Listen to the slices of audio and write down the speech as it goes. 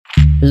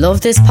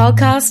Love this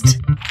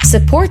podcast?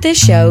 Support this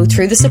show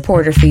through the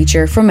supporter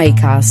feature from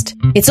Acast.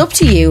 It's up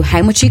to you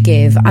how much you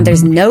give, and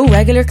there's no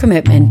regular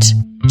commitment.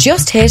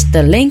 Just hit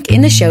the link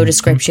in the show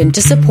description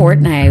to support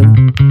now.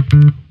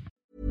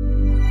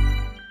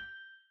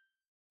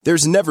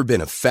 There's never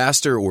been a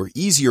faster or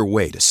easier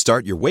way to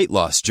start your weight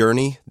loss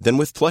journey than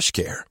with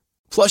PlushCare.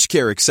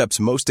 PlushCare accepts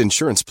most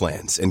insurance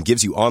plans and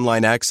gives you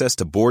online access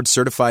to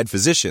board-certified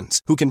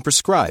physicians who can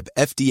prescribe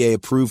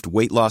FDA-approved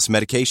weight loss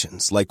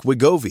medications like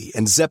Wegovy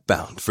and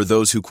Zepbound for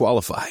those who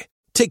qualify.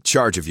 Take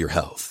charge of your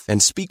health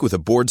and speak with a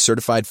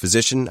board-certified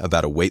physician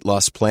about a weight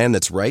loss plan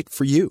that's right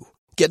for you.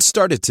 Get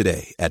started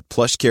today at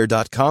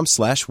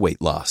plushcare.com/weight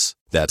loss.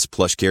 That's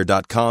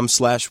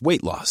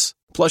plushcare.com/weight loss.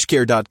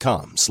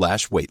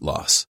 plushcare.com/weight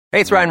loss. Hey,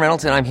 it's Ryan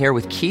Reynolds, and I'm here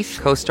with Keith,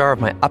 co-star of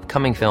my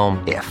upcoming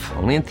film, If,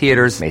 only in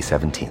theaters May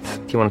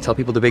 17th. Do you want to tell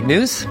people the big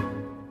news?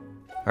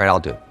 All right,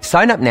 I'll do it.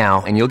 Sign up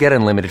now and you'll get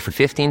unlimited for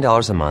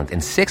 $15 a month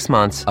and 6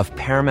 months of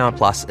Paramount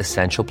Plus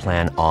Essential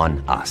Plan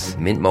on us.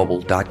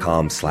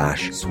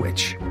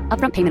 MintMobile.com/switch.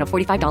 Upfront payment of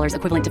 $45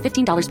 equivalent to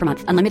 $15 per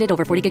month. Unlimited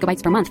over 40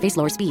 gigabytes per month. Face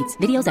lower speeds.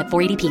 Videos at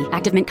 480p.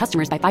 Active Mint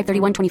customers by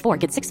 531.24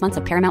 get 6 months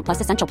of Paramount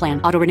Plus Essential Plan.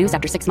 Auto renews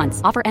after 6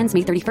 months. Offer ends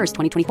May 31st,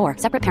 2024.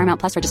 Separate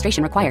Paramount Plus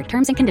registration required.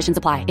 Terms and conditions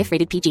apply if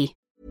rated PG.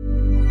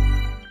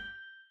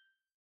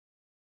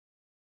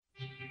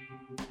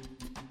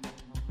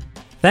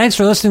 Thanks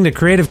for listening to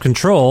Creative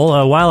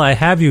Control. While I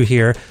have you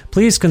here,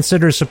 please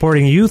consider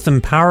supporting youth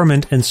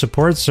empowerment and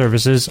support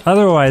services,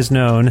 otherwise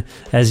known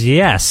as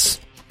YES.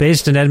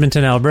 Based in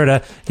Edmonton,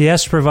 Alberta,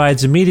 YES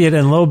provides immediate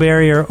and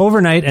low-barrier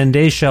overnight and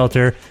day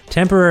shelter,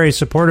 temporary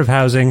supportive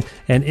housing,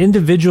 and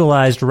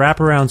individualized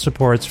wraparound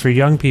supports for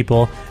young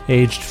people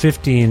aged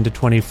 15 to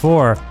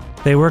 24.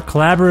 They work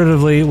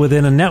collaboratively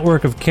within a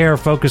network of care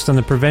focused on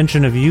the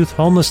prevention of youth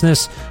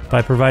homelessness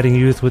by providing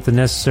youth with the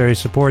necessary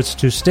supports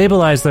to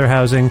stabilize their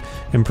housing,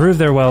 improve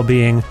their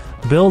well-being,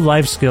 build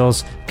life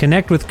skills,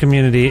 connect with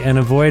community, and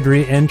avoid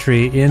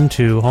re-entry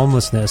into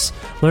homelessness.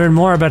 Learn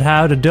more about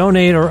how to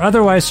donate or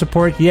otherwise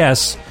support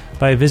YES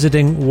by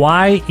visiting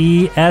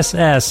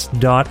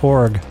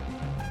yess.org.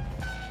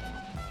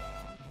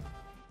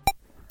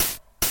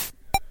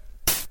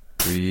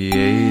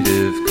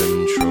 Creative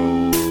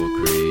control,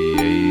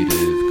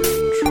 creative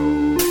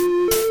control.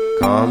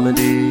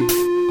 Comedy,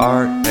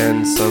 art,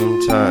 and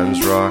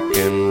sometimes rock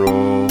and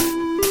roll.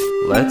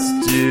 Let's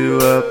do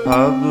a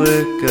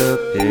public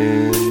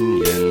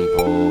opinion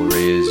poll.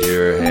 Raise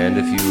your hand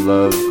if you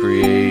love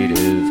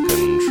creative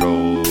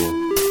control.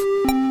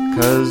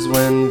 'Cause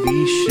when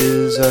Vish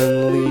is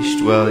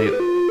unleashed, well,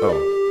 Oh,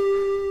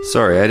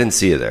 sorry, I didn't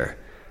see you there.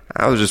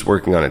 I was just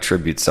working on a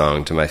tribute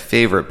song to my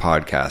favorite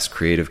podcast,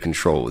 Creative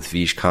Control, with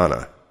Vish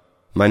Khanna.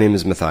 My name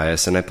is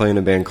Matthias, and I play in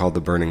a band called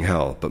The Burning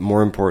Hell, but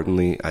more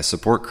importantly, I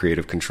support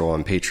Creative Control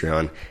on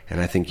Patreon,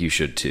 and I think you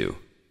should too.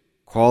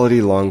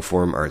 Quality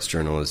long-form arts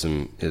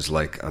journalism is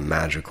like a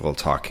magical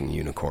talking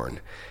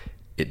unicorn.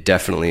 It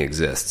definitely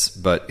exists,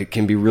 but it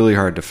can be really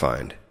hard to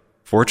find.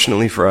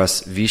 Fortunately for us,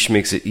 Vish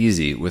makes it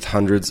easy with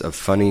hundreds of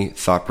funny,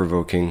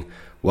 thought-provoking,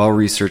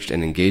 well-researched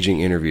and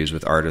engaging interviews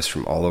with artists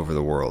from all over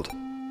the world.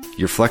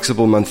 Your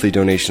flexible monthly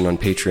donation on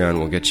Patreon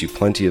will get you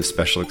plenty of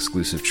special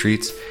exclusive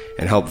treats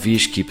and help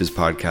Vish keep his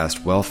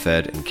podcast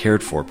well-fed and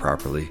cared for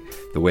properly,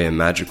 the way a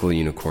magical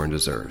unicorn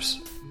deserves.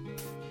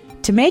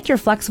 To make your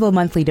flexible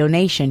monthly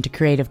donation to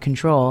Creative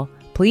Control,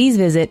 please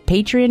visit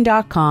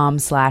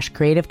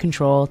patreon.com/Creative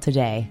Control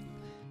today.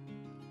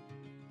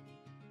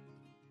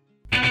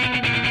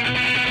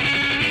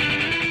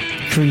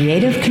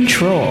 Creative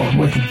Control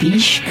with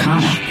Vish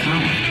Khanna.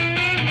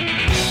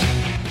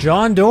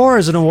 Jon Dore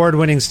is an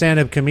award-winning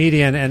stand-up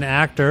comedian and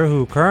actor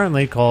who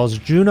currently calls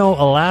Juneau,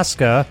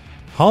 Alaska,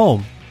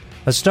 home.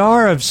 A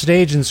star of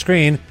stage and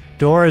screen,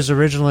 Dore is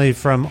originally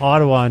from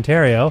Ottawa,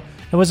 Ontario,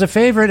 and was a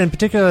favorite and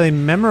particularly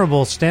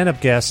memorable stand-up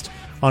guest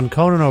on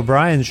Conan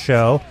O'Brien's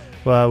show,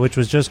 which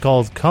was just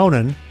called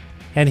Conan.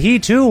 And he,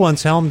 too,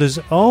 once helmed his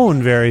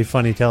own very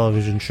funny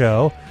television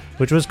show,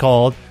 which was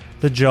called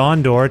The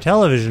Jon Dore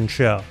Television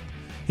Show.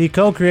 He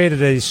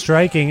co-created a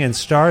striking and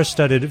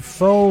star-studded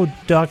faux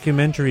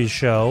documentary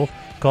show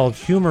called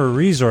Humor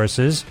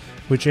Resources,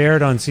 which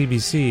aired on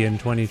CBC in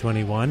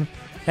 2021.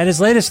 And his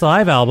latest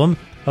live album,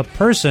 A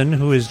Person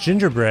Who Is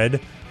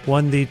Gingerbread,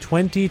 won the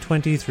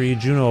 2023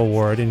 Juno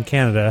Award in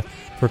Canada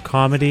for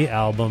Comedy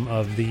Album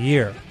of the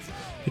Year.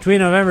 Between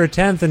November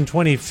 10th and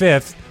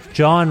 25th,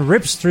 Jon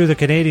rips through the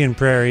Canadian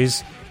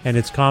prairies and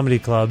its comedy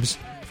clubs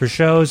for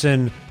shows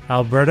in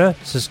Alberta,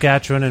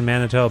 Saskatchewan, and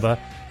Manitoba.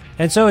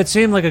 And so it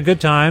seemed like a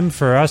good time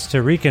for us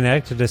to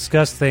reconnect to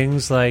discuss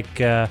things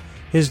like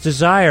his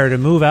desire to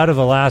move out of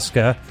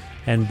Alaska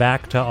and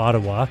back to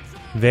Ottawa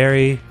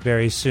very,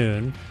 very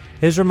soon,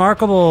 his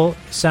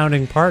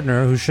remarkable-sounding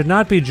partner who should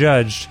not be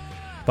judged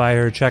by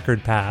her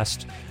checkered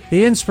past,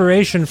 the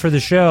inspiration for the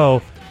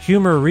show,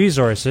 Humor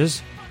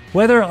Resources,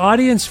 whether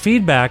audience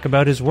feedback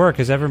about his work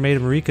has ever made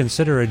him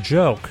reconsider a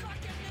joke,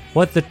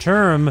 what the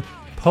term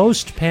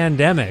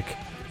post-pandemic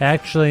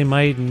actually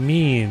might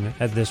mean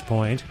at this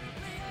point,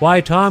 why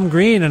Tom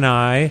Green and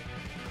I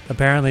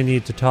apparently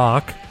need to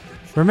talk,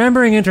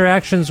 remembering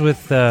interactions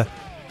with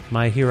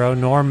my hero,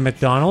 Norm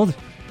MacDonald,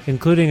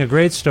 including a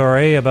great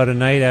story about a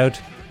night out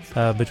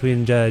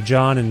between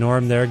John and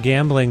Norm there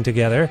gambling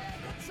together,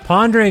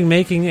 pondering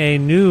making a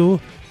new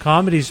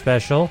comedy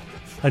special,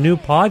 a new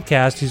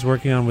podcast he's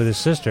working on with his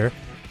sister,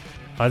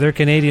 other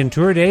Canadian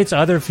tour dates,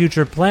 other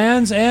future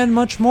plans, and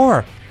much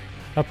more.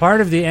 A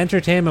part of the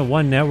Entertainment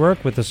One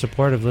network with the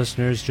support of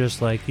listeners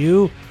just like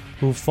you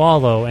who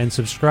follow and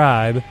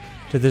subscribe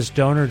to this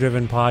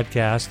donor-driven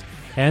podcast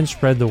and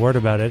spread the word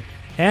about it,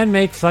 and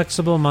make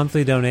flexible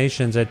monthly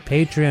donations at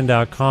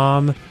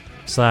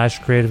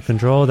patreon.com/creative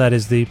control. That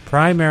is the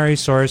primary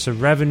source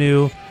of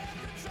revenue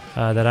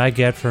that I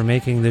get for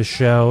making this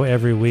show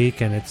every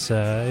week, and it's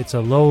a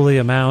lowly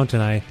amount,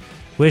 and I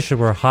wish it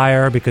were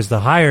higher, because the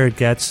higher it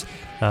gets,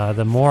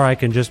 the more I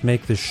can just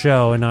make the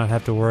show and not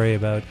have to worry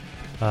about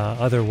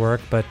other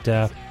work. But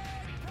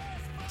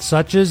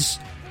such is,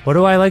 what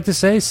do I like to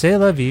say? C'est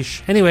la vie.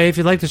 Anyway, if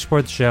you'd like to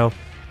support the show,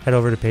 head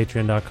over to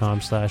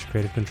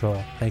patreon.com/creative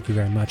control. Thank you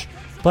very much.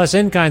 Plus,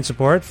 in-kind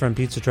support from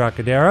Pizza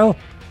Trocadero,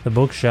 The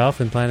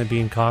Bookshelf, and Planet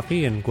Bean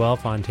Coffee in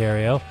Guelph,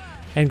 Ontario,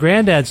 and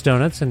Granddad's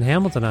Donuts in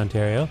Hamilton,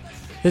 Ontario.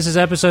 This is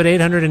episode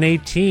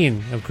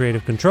 818 of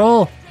Creative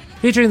Control,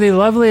 featuring the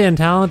lovely and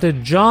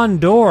talented Jon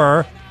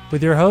Dore,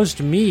 with your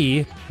host,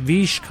 me,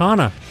 Vish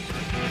Khanna.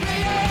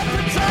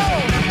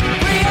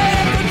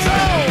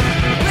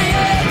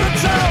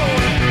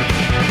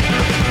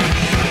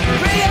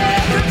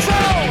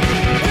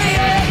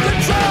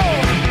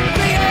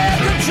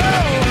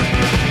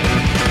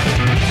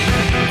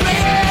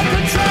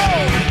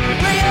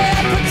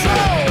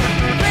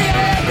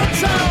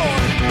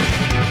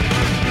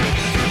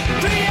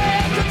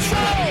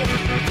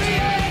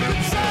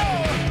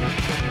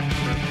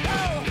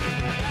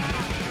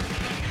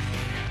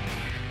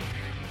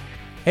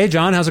 Hey,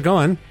 John, how's it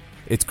going?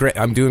 It's great.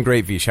 I'm doing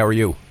great, Vish. How are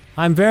you?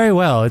 I'm very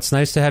well. It's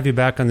nice to have you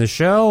back on the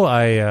show.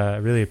 I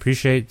really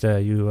appreciate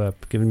you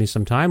giving me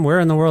some time.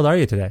 Where in the world are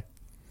you today?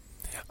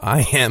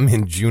 I am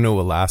in Juneau,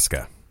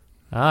 Alaska.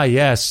 Ah,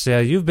 yes.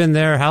 You've been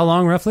there how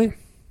long, roughly?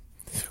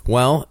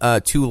 Well,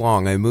 too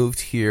long. I moved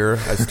here.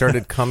 I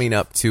started coming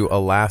up to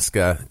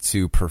Alaska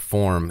to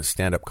perform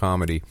stand-up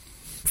comedy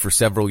for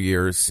several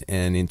years,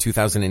 and in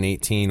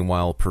 2018,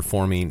 while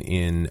performing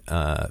in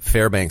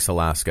Fairbanks,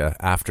 Alaska,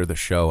 after the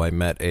show, I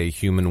met a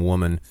human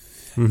woman,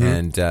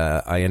 and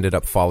I ended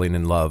up falling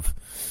in love.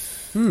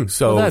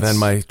 So then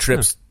my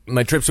trips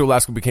to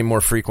Alaska became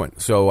more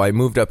frequent. So I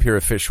moved up here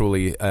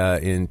officially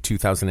in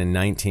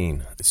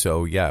 2019.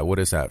 So yeah, what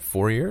is that?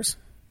 4 years?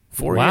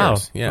 4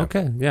 years. Yeah.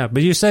 Okay. Yeah.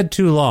 But you said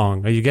too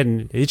long. Are you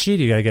getting itchy?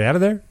 Do you got to get out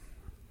of there?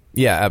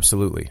 Yeah,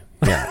 absolutely.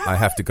 Yeah, I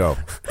have to go.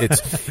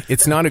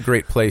 It's not a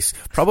great place.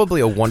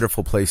 Probably a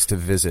wonderful place to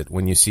visit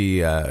when you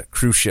see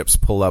cruise ships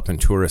pull up and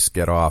tourists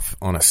get off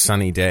on a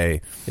sunny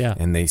day,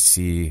 and they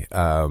see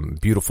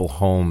beautiful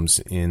homes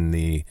in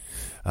the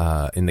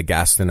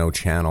Gastineau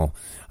Channel,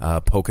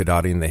 polka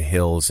dotting the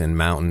hills and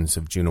mountains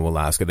of Juneau,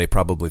 Alaska. They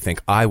probably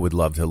think, I would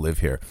love to live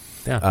here.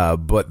 Yeah.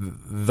 But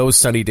those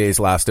sunny days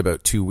last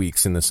about 2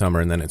 weeks in the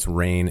summer, and then it's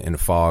rain and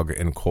fog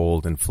and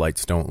cold, and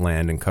flights don't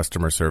land, and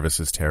customer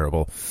service is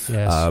terrible.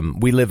 Yes.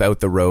 We live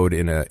out the road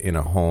in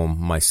a home.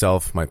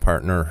 Myself, my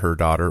partner, her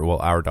daughter, well,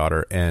 our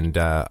daughter, and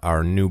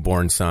our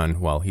newborn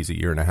son. Well, he's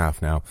 1.5 years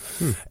now,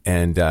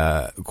 and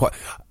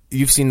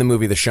you've seen the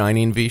movie The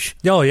Shining, Vish?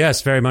 Oh,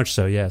 yes, very much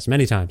so, yes,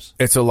 many times.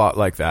 It's a lot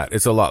like that.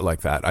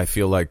 I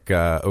feel like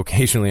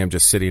occasionally I'm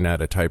just sitting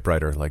at a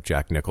typewriter like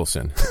Jack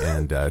Nicholson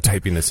and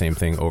typing the same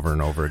thing over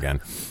and over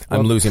again.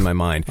 I'm losing my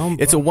mind.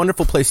 It's a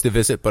wonderful place to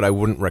visit, but I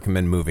wouldn't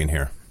recommend moving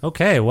here.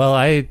 Okay, well,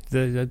 I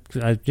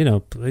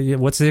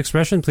what's the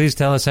expression? Please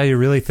tell us how you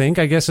really think,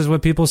 I guess is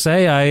what people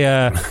say.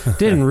 I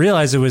didn't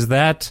realize it was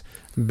that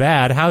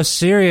bad. How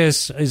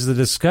serious is the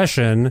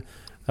discussion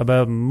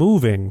about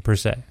moving, per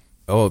se?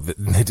 Oh,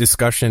 the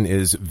discussion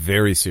is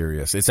very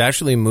serious. It's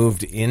actually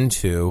moved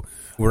into,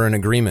 we're in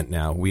agreement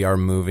now. We are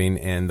moving,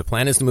 and the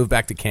plan is to move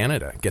back to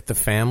Canada, get the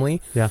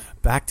family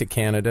back to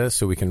Canada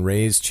so we can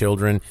raise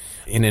children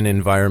in an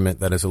environment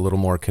that is a little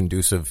more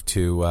conducive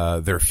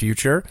to their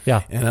future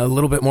and a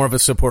little bit more of a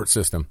support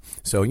system.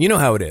 So you know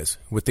how it is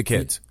with the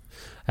kids.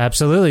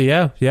 Absolutely,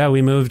 yeah. Yeah,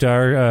 we moved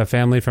our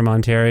family from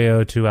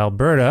Ontario to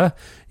Alberta.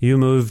 You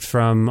moved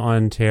from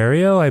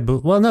Ontario?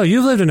 Well, no,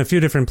 you've lived in a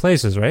few different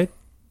places, right?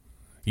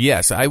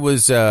 Yes, I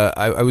was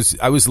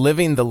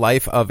living the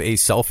life of a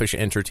selfish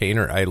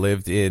entertainer. I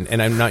lived in,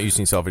 and I'm not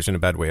using selfish in a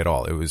bad way at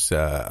all. It was,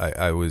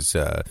 I was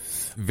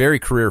very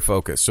career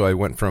focused. So I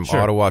went from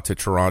Ottawa to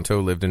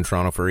Toronto, lived in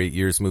Toronto for 8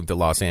 years, moved to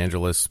Los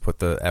Angeles, put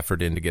the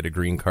effort in to get a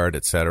green card,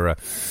 etc.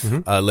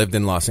 Lived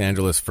in Los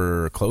Angeles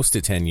for close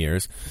to 10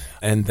 years,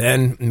 and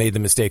then made the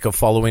mistake of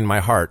following my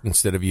heart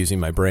instead of using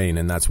my brain,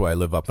 and that's why I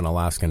live up in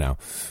Alaska now.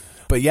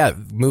 But yeah,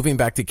 moving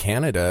back to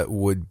Canada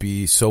would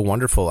be so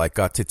wonderful. I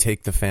got to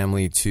take the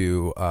family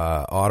to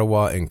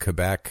Ottawa and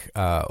Quebec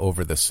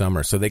over the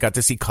summer. So they got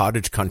to see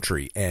cottage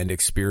country and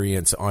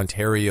experience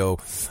Ontario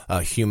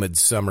humid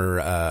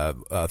summer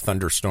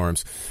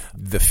thunderstorms.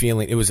 The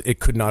feeling,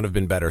 it could not have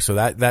been better. So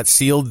that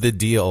sealed the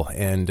deal.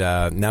 And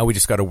now we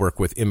just got to work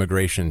with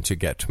immigration to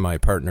get my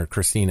partner,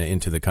 Christina,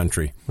 into the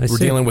country. We're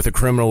dealing with a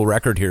criminal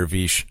record here,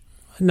 Vish.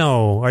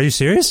 No, are you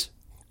serious?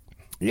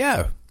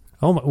 Yeah.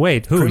 Oh,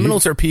 wait, who?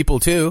 Criminals are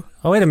people, too.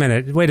 Oh, wait a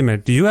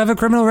minute. Do you have a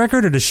criminal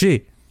record or does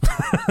she?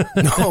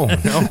 No.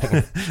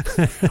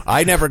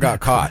 I never got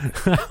caught.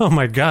 Oh,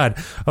 my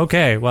God.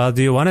 Okay, well,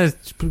 do you want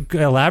to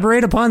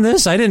elaborate upon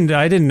this? I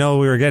didn't know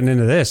we were getting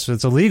into this.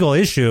 It's a legal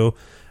issue.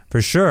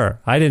 For sure.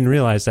 I didn't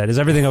realize that. Is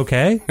everything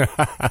okay?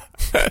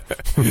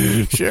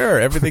 Sure,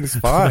 everything's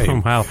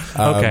fine. Wow.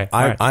 Okay.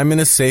 I'm in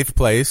a safe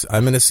place.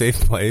 I'm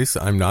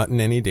not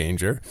in any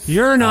danger.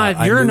 You're not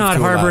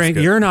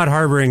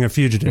harboring a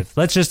fugitive.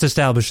 Let's just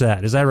establish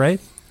that. Is that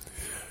right?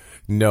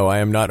 No, I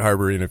am not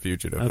harboring a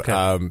fugitive.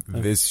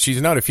 Okay.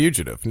 She's not a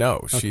fugitive.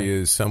 No, she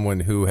is someone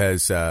who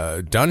has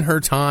done her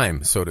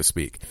time, so to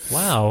speak.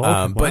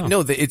 Wow. Okay. But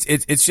no,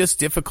 it's just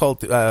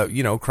difficult.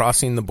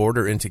 Crossing the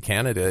border into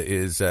Canada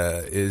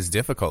is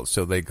difficult.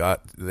 So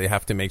they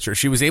have to make sure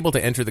she was able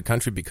to enter the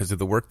country because of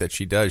the work that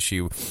she does.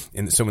 So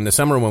in the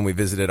summer when we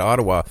visited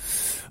Ottawa,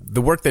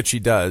 the work that she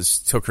does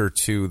took her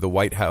to the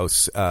White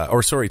House,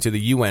 to the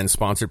UN,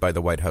 sponsored by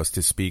the White House,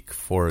 to speak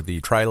for the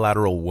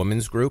Trilateral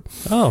Women's Group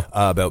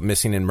about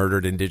missing and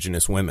murdered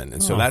Indigenous women.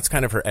 And so that's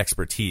kind of her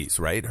expertise,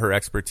 right? Her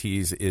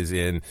expertise is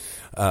in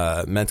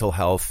mental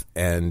health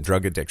and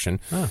drug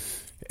addiction.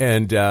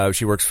 And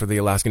she works for the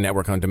Alaska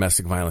Network on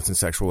Domestic Violence and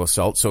Sexual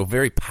Assault. So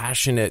very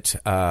passionate,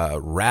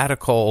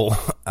 radical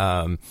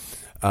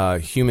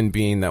human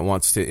being that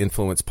wants to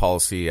influence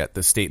policy at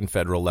the state and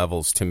federal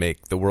levels to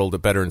make the world a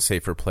better and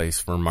safer place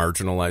for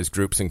marginalized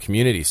groups and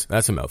communities.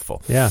 That's a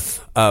mouthful. Yeah.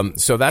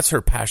 So that's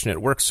her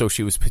passionate work. So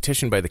she was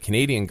petitioned by the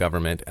Canadian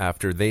government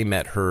after they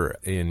met her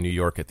in New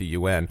York at the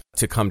UN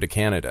to come to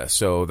Canada.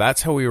 So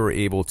that's how we were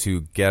able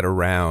to get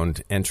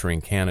around entering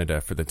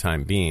Canada for the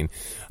time being.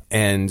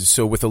 And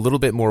so with a little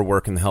bit more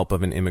work and the help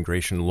of an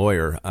immigration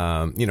lawyer,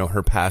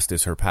 her past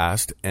is her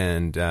past,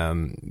 and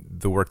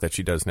the work that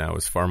she does now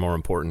is far more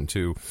important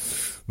to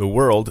the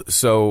world.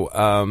 So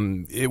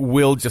it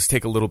will just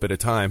take a little bit of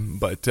time,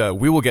 but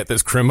we will get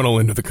this criminal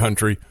into the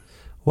country.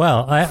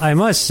 Well, I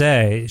must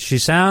say, she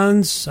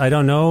sounds, I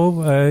don't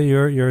know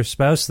your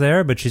spouse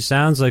there, but she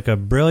sounds like a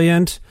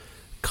brilliant,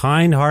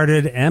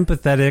 kind-hearted,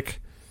 empathetic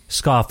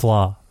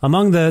scofflaw.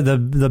 Among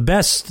the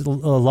best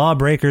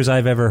lawbreakers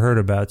I've ever heard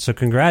about. So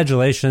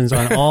congratulations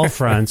on all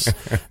fronts.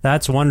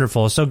 That's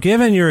wonderful. So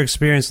given your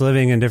experience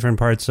living in different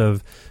parts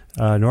of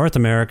North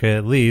America,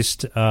 at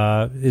least,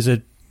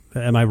 am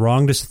I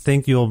wrong to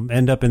think you'll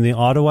end up in the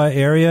Ottawa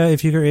area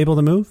if you're able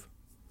to move?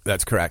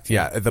 That's correct.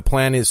 Yeah. The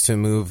plan is to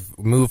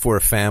move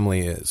where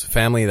family is.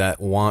 Family that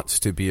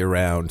wants to be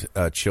around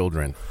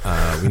children.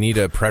 We need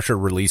a pressure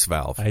release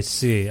valve. I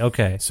see.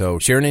 Okay. So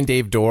Sharon and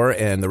Dave Dore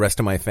and the rest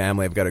of my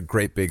family, I've got a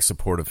great big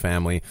supportive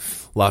family.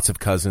 Lots of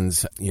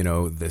cousins,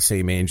 the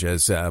same age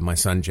as my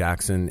son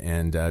Jackson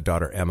and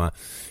daughter Emma.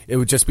 It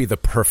would just be the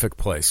perfect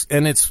place.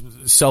 And it's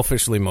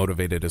selfishly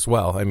motivated as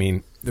well. I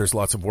mean, there's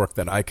lots of work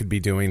that I could be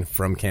doing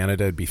from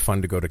Canada. It'd be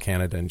fun to go to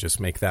Canada and just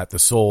make that the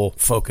sole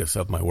focus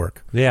of my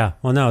work. Yeah.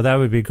 Well, no, that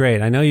would be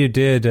great. I know you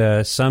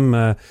did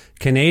some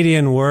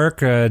Canadian work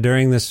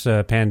during this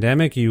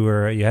pandemic. You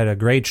had a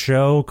great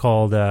show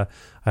called, I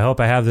hope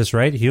I have this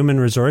right, Human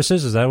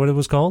Resources. Is that what it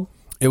was called?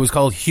 It was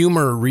called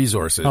Humor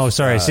Resources. Oh,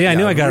 sorry. See, I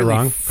knew I got it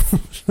wrong.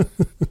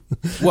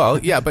 Well,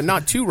 yeah, but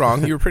not too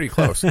wrong. You were pretty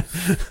close.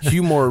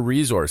 Humor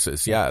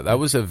Resources. Yeah, that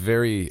was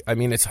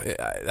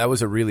that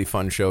was a really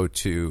fun show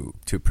to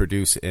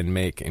produce and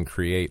make and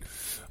create.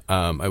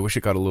 I wish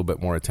it got a little bit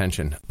more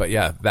attention. But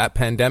yeah, that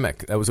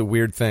pandemic, that was a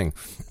weird thing.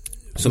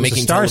 So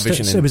making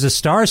television. It was a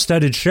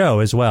star-studded show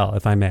as well,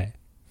 if I may.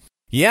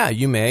 Yeah,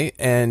 you may.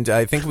 And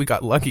I think we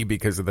got lucky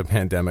because of the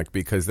pandemic,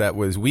 because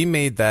we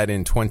made that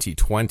in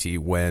 2020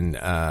 when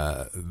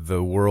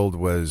the world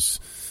was,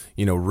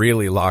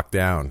 really locked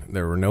down.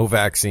 There were no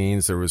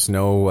vaccines. There was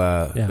no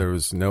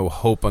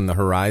hope on the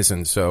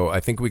horizon. So I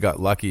think we got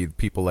lucky.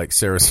 People like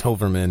Sarah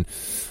Silverman,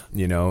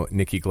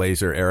 Nikki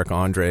Glaser, Eric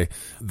Andre,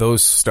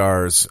 those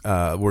stars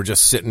were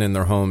just sitting in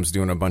their homes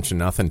doing a bunch of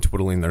nothing,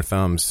 twiddling their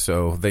thumbs.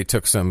 So they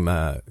took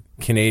some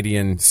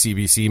Canadian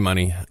CBC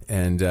money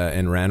and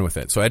ran with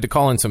it. So I had to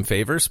call in some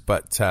favors,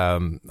 but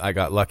I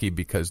got lucky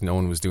because no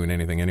one was doing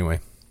anything anyway.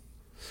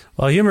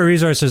 Well, Humor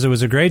Resources, it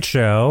was a great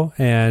show,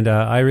 and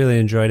I really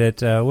enjoyed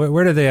it.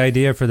 Where did the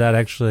idea for that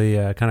actually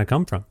kind of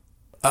come from?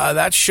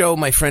 That show,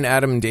 my friend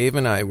Adam and Dave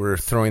and I were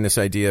throwing this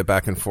idea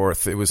back and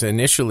forth. It was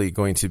initially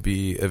going to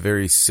be a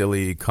very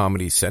silly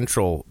Comedy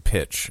Central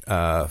pitch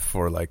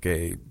for like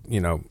a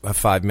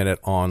 5-minute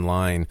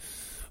online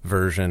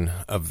version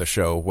of the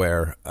show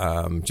where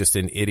just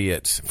an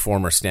idiot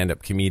former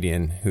stand-up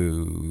comedian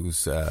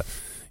who's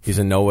he's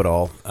a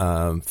know-it-all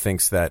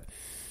thinks that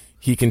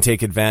he can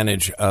take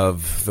advantage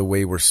of the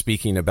way we're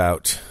speaking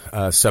about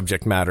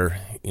subject matter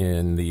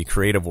in the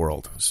creative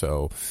world.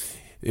 So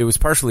it was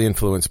partially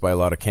influenced by a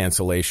lot of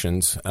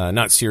cancellations,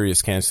 not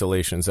serious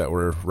cancellations that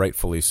were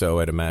rightfully so,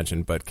 I'd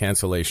imagine, but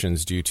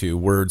cancellations due to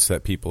words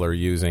that people are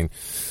using.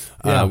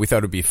 Yeah. We thought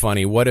it'd be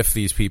funny. What if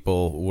these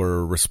people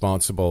were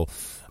responsible,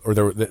 or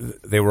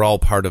they were all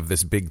part of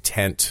this big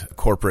tent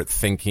corporate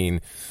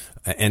thinking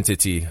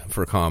entity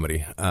for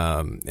comedy,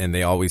 and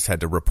they always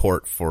had to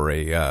report for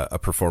a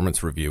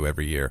performance review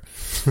every year.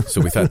 So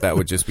we thought that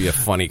would just be a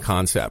funny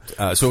concept.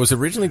 So it was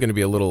originally going to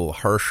be a little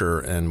harsher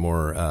and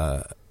more,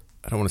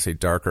 I don't want to say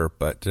darker,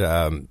 but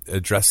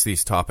address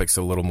these topics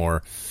a little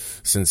more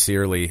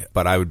sincerely,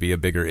 but I would be a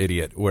bigger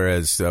idiot.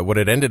 Whereas what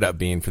it ended up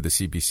being for the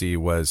CBC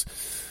was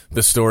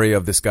the story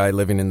of this guy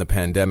living in the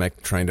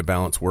pandemic, trying to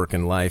balance work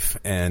and life,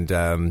 and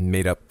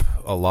made up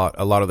a lot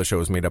of the show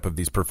was made up of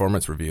these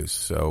performance reviews.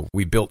 So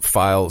we built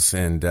files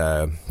and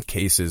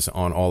cases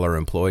on all our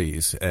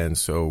employees, and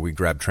so we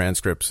grabbed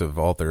transcripts of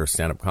all their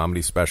stand-up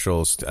comedy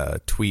specials,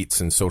 tweets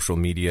and social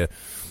media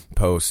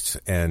posts,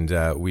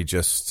 and we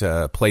just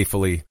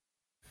playfully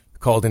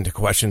called into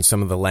question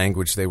some of the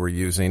language they were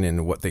using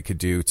and what they could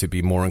do to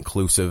be more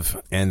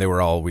inclusive, and there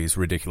were always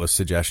ridiculous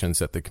suggestions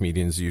that the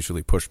comedians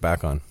usually pushed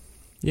back on.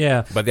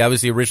 Yeah. But that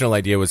was the original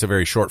idea, was a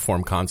very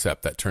short-form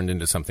concept that turned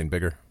into something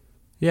bigger.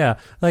 Yeah.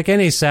 Like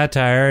any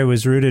satire, it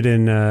was rooted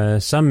in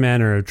some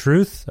manner of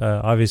truth,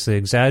 obviously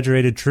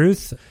exaggerated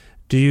truth.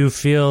 Do you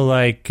feel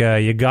like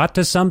you got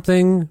to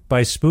something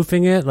by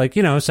spoofing it? Like,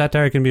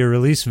 satire can be a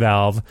release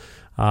valve,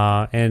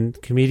 and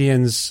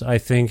comedians, I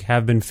think,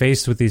 have been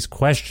faced with these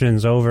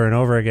questions over and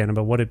over again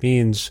about what it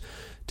means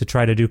to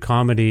try to do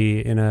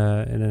comedy in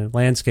a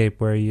landscape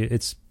where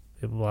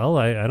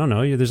I don't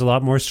know, there's a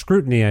lot more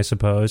scrutiny, I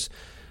suppose.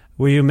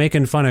 Were you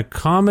making fun of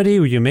comedy?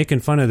 Were you making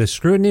fun of the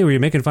scrutiny? Were you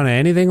making fun of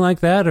anything like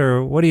that?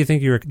 Or what do you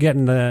think you were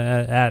getting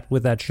at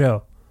with that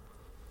show?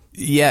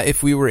 Yeah,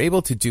 if we were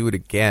able to do it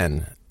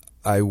again,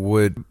 I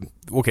would...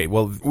 Okay,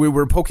 well, we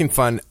were poking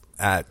fun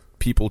at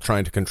people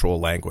trying to control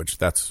language.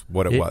 That's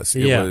what it was.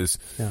 It was...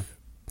 Yeah.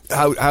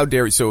 How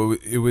dare you? So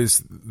it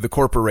was the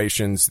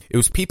corporations. It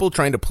was people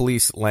trying to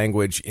police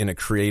language in a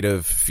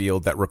creative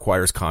field that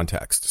requires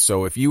context.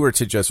 So if you were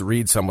to just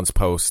read someone's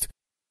post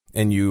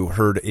and you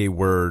heard a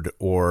word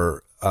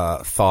or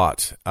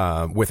thought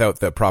without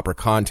the proper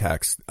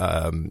context,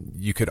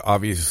 you could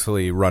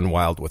obviously run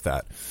wild with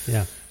that.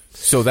 Yeah.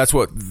 So that's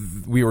what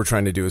we were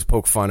trying to do, is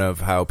poke fun of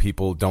how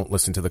people don't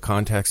listen to the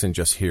context and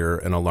just hear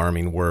an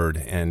alarming word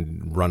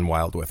and run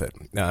wild with it.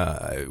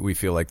 We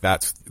feel like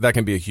that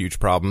can be a huge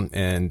problem,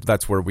 and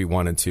that's where we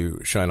wanted to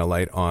shine a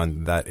light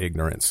on that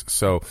ignorance.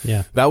 So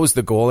that was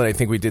the goal, and I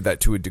think we did that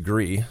to a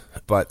degree,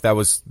 but that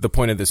was the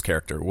point of this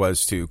character,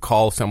 was to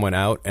call someone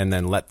out and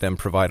then let them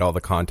provide all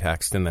the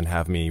context and then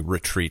have me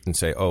retreat and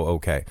say, oh,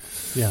 okay.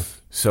 Yeah.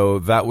 So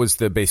that was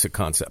the basic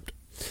concept.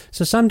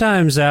 So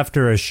sometimes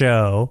after a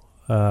show...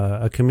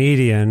 a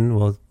comedian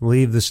will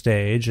leave the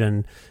stage,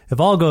 and if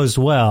all goes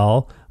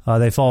well,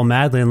 they fall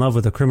madly in love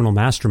with a criminal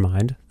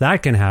mastermind.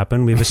 That can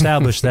happen. We've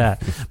established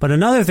that. But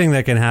another thing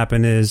that can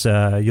happen is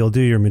you'll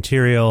do your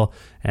material,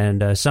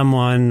 and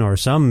someone or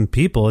some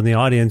people in the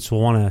audience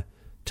will want to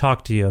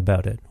talk to you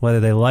about it, whether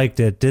they liked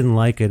it, didn't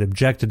like it,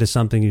 objected to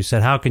something you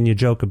said. How can you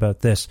joke about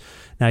this?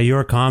 Now,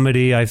 your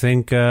comedy, I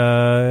think,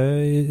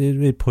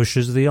 it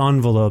pushes the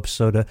envelope.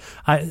 So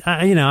I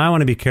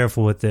want to be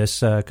careful with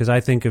this because I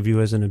think of you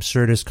as an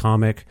absurdist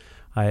comic.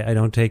 I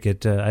don't take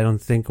it. I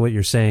don't think what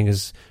you're saying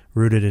is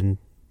rooted in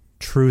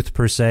truth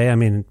per se. I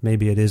mean,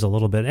 maybe it is a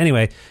little bit.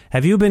 Anyway,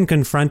 have you been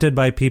confronted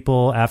by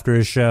people after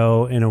a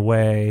show in a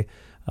way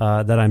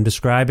that I'm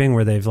describing,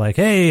 where they've like,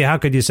 hey, how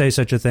could you say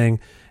such a thing?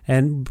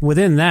 And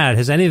within that,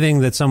 has anything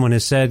that someone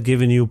has said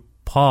given you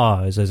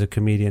pause as a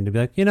comedian to be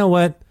like, you know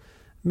what,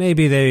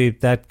 maybe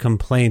that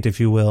complaint, if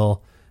you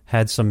will,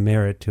 had some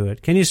merit to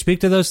it? Can you speak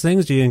to those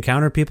things? Do you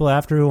encounter people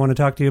after who want to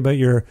talk to you about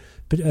your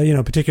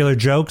particular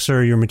jokes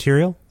or your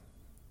material?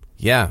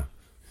 Yeah,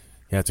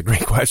 it's a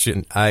great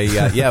question.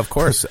 Of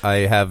course, I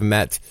have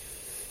met.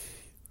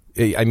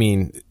 I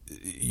mean,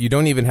 you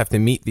don't even have to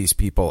meet these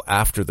people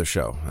after the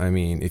show. I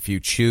mean, if you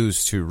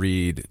choose to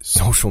read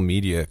social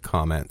media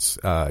comments,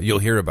 you'll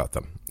hear about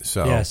them.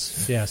 So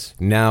yes.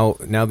 Now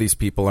these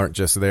people aren't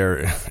just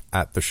there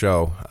at the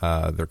show.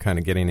 They're kind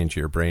of getting into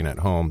your brain at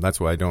home. That's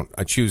why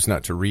I choose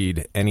not to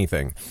read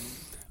anything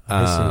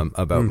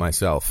about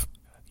myself.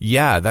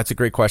 Yeah, that's a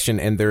great question,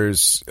 and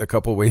there's a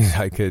couple ways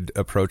I could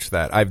approach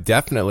that. I've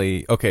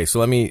definitely... Okay, so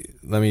let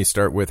me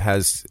start with,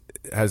 has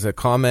a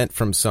comment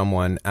from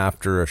someone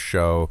after a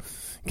show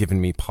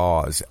given me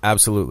pause?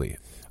 Absolutely.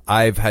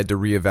 I've had to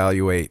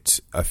reevaluate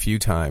a few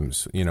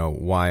times,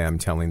 why I'm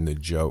telling the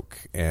joke,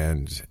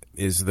 and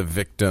is the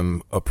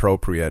victim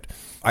appropriate?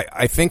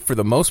 I think for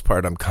the most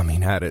part, I'm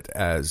coming at it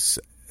as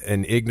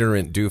an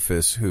ignorant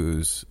doofus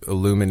who's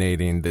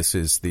illuminating this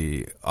is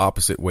the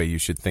opposite way you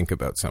should think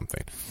about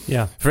something.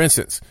 Yeah. For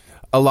instance,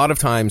 a lot of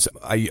times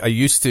I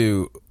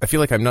feel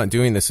like I'm not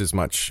doing this as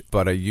much,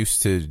 but I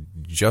used to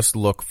just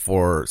look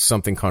for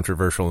something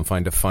controversial and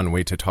find a fun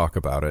way to talk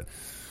about it.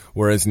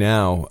 Whereas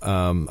now,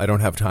 I don't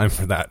have time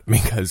for that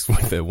because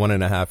with a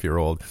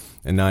 1.5-year-old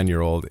and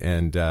 9-year-old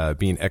and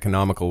being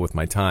economical with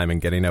my time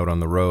and getting out on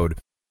the road,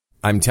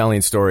 I'm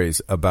telling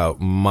stories about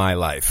my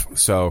life.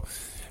 So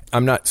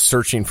I'm not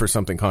searching for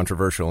something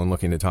controversial and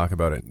looking to talk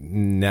about it.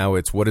 Now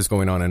it's what is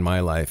going on in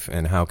my life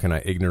and how can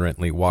I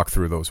ignorantly walk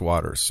through those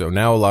waters. So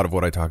now a lot of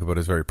what I talk about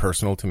is very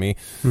personal to me.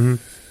 Mm-hmm.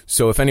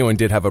 So if anyone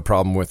did have a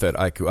problem with it,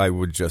 I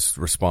would just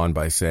respond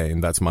by saying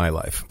that's my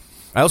life.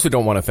 I also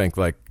don't want to think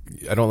like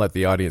I don't let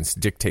the audience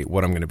dictate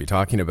what I'm going to be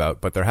talking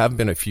about, but there have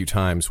been a few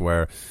times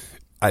where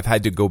I've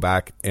had to go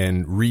back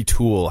and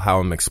retool how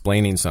I'm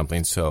explaining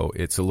something so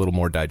it's a little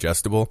more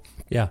digestible.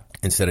 Yeah.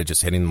 Instead of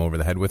just hitting them over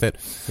the head with it.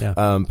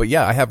 Yeah. But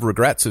yeah, I have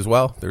regrets as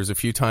well. There's a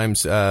few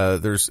times,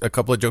 there's a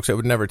couple of jokes I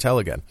would never tell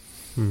again.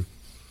 And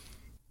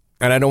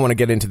I don't want to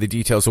get into the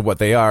details of what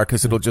they are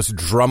because it'll just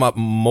drum up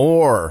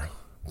more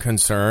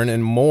concern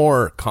and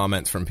more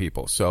comments from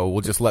people. So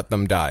we'll just let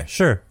them die.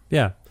 Sure.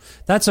 Yeah.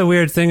 That's a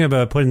weird thing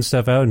about putting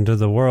stuff out into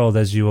the world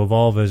as you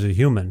evolve as a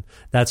human.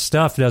 That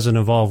stuff doesn't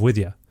evolve with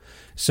you.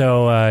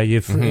 So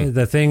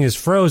the thing is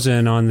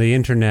frozen on the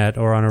internet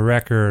or on a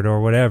record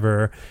or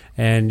whatever,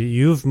 and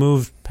you've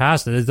moved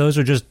past it. Those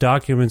are just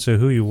documents of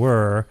who you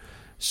were.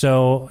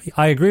 So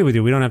I agree with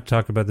you. We don't have to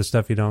talk about the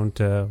stuff you don't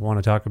want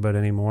to talk about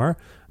anymore.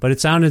 But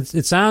it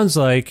sounds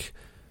like,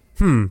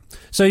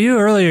 So you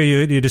earlier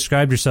you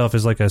described yourself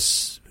as like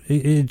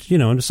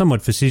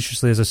somewhat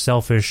facetiously as a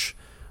selfish,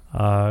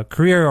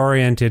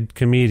 career-oriented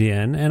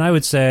comedian, and I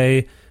would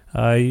say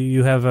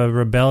you have a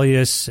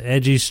rebellious,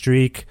 edgy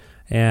streak.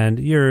 And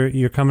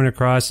you're coming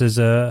across as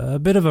a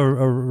bit of a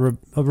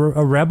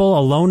rebel,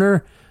 a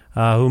loner,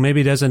 who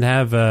maybe doesn't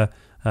have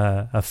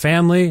a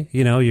family.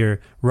 You know, you're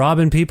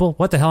robbing people.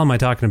 What the hell am I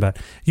talking about?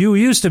 You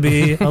used to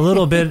be a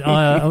little bit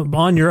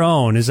on your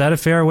own. Is that a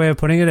fair way of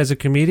putting it as a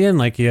comedian?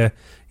 Like you're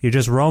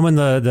just roaming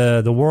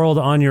the world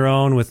on your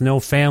own with no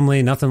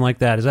family, nothing like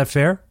that. Is that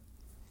fair?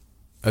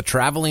 A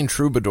traveling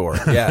troubadour,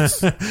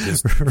 yes.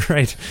 Just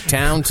right.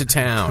 Town to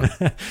town.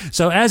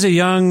 So as a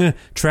young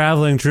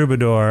traveling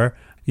troubadour,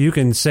 you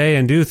can say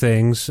and do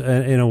things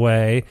in a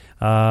way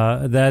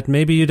that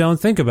maybe you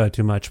don't think about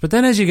too much. But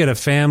then as you get a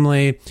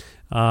family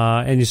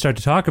and you start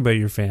to talk about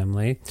your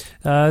family,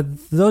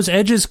 those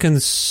edges can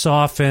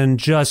soften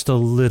just a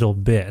little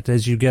bit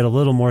as you get a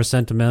little more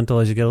sentimental,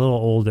 as you get a little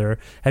older.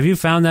 Have you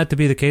found that to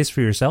be the case for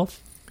yourself?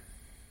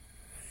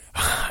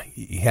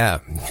 Yeah,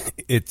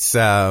 it's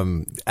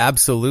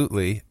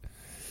absolutely.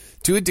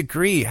 To a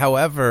degree,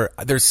 however,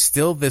 there's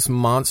still this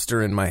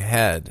monster in my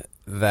head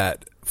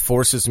that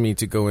forces me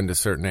to go into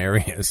certain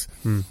areas.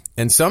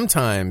 And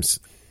sometimes,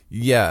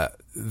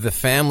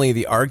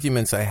 the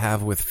arguments I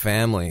have with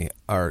family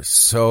are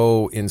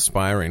so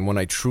inspiring when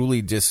I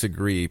truly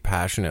disagree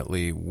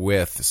passionately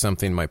with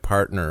something my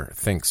partner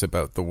thinks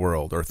about the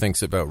world or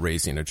thinks about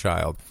raising a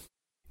child.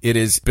 It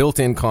is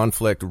built-in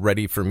conflict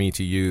ready for me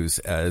to use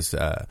as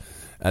a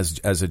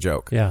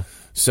joke. Yeah.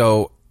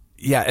 So,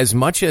 as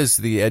much as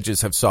the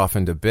edges have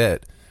softened a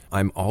bit,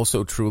 I'm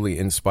also truly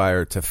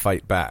inspired to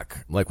fight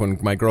back. Like when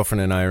my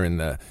girlfriend and I are in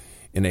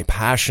a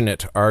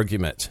passionate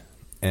argument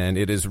and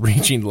it is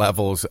reaching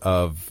levels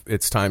of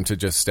it's time to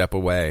just step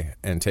away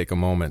and take a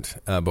moment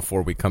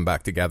before we come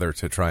back together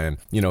to try and,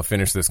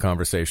 finish this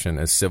conversation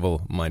as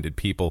civil-minded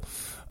people.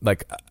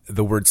 Like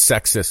the word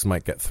sexist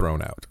might get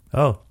thrown out.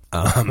 Oh,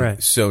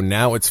 right. So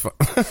now it's fun.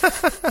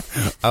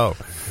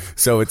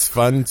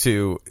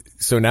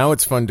 So now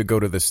it's fun to go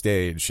to the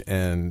stage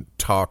and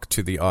talk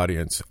to the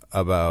audience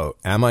about,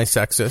 am I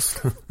sexist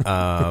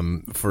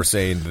for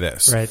saying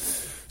this? Right.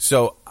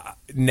 So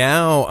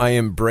now I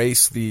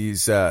embrace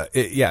these,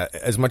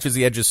 as much as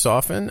the edges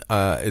soften,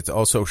 it's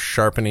also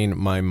sharpening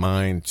my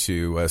mind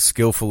to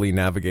skillfully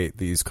navigate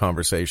these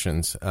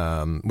conversations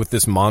with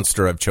this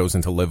monster I've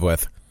chosen to live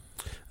with.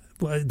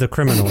 The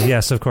criminal,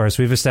 yes, of course.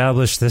 We've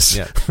established this.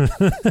 Yeah.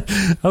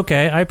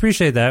 Okay, I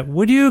appreciate that.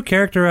 Would you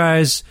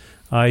characterize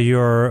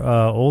your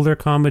older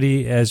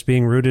comedy as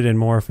being rooted in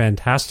more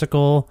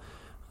fantastical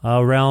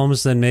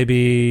realms than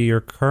maybe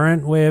your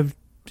current way of...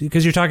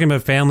 Because you're talking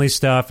about family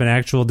stuff and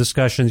actual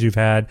discussions you've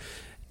had.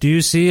 Do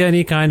you see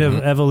any kind of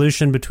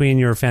evolution between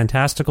your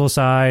fantastical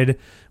side,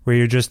 where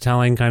you're just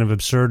telling kind of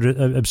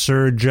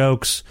absurd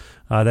jokes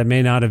that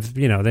may not have,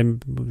 they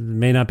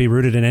may not be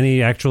rooted in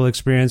any actual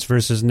experience,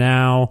 versus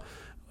now,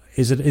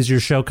 is your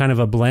show kind of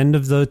a blend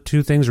of the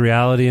two things,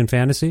 reality and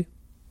fantasy?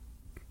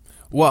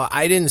 Well,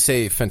 I didn't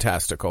say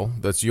fantastical.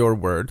 That's your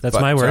word. That's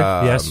my word.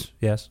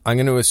 Yes. I'm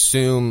going to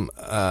assume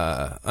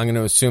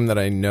that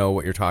I know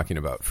what you're talking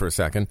about for a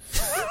second.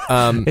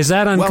 Is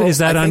that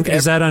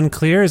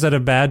unclear? Is that a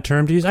bad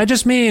term to use? I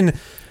just mean,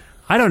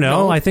 I don't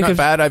know. No, I think not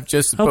bad.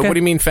 But what do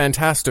you mean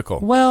fantastical?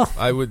 Well,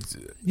 I would.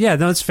 Yeah,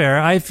 no, it's fair.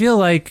 I feel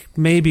like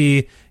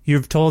maybe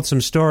you've told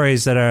some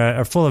stories that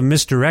are full of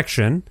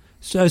misdirection.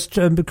 So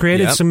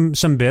created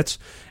some bits,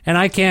 And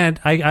I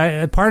can't,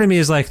 part of me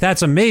is like,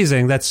 that's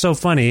amazing. That's so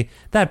funny.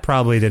 That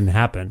probably didn't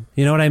happen.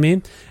 You know what I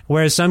mean?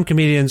 Whereas some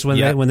comedians,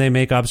 when they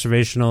make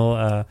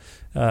observational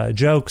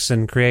jokes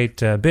and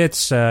create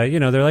bits,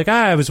 they're like,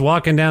 I was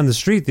walking down the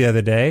street the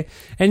other day,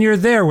 and you're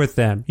there with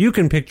them. You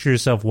can picture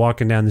yourself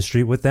walking down the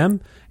street with them,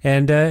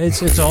 and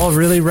it's all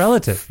really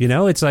relative.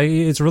 It's like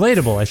it's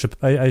relatable.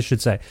 I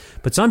should say.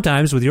 But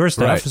sometimes with your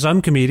stuff,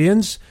 some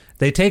comedians,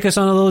 they take us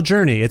on a little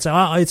journey. It's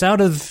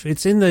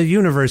in the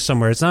universe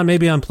somewhere. It's not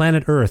maybe on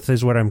planet Earth,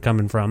 is what I'm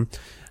coming from.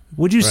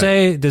 Would you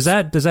say does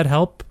that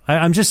help?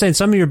 I'm just saying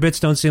some of your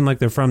bits don't seem like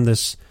they're from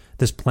this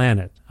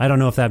planet. I don't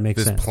know if that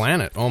makes sense. This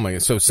planet. Oh my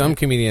God. So some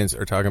comedians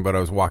are talking about I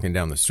was walking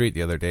down the street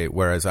the other day,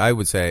 whereas I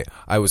would say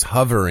I was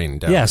hovering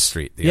down the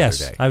street the other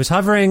day. I was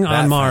hovering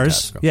on Mars.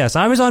 Fantastical. Yes,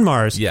 I was on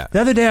Mars. Yeah.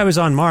 The other day I was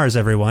on Mars,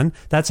 everyone.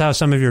 That's how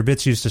some of your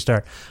bits used to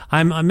start.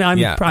 I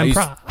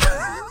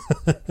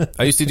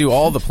used to do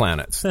all the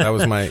planets. That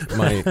was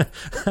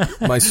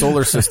my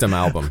solar system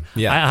album.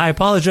 Yeah. I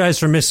apologize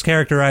for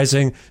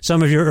mischaracterizing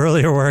some of your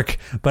earlier work,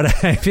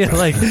 but I feel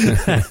like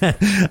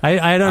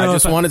I don't know. I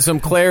just wanted some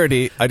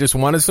clarity. I just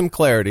wanted some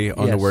clarity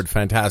on the word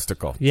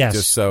fantastical. Yes.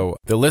 Just so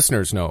the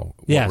listeners know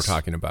what we're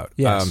talking about.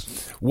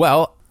 Yes.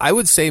 Well, I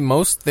would say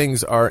most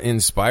things are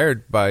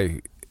inspired by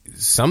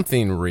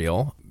something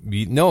real.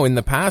 No, in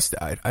the past,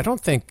 I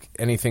don't think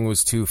anything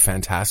was too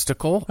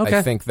fantastical. Okay.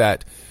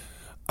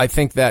 I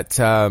think that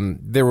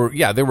there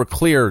were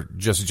clear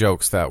just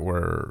jokes that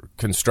were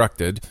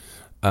constructed,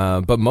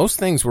 but most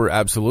things were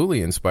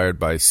absolutely inspired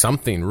by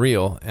something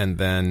real, and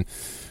then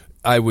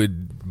I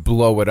would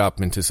blow it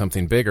up into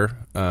something bigger.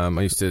 I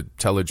used to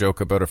tell a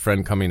joke about a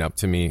friend coming up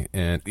to me,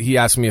 and he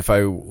asked me if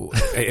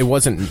it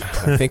wasn't,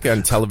 I think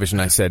on television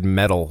I said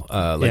metal,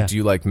 do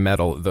you like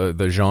metal,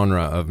 the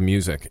genre of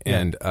music? Yeah.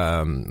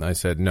 And I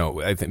said no,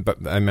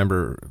 but I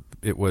remember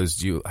it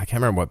was, I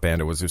can't remember what band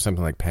it was. There was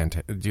something like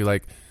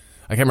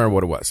I can't remember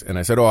what it was. And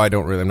I said,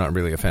 I'm not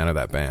really a fan of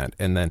that band.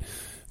 And then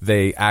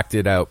they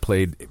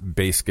played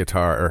bass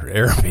guitar or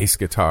air bass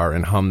guitar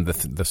and hummed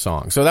the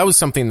song. So that was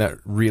something that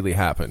really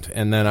happened.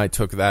 And then I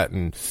took that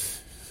and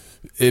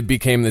it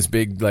became this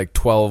big, like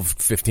 12,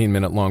 15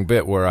 minute long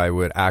bit where I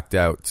would act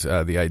out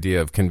the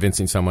idea of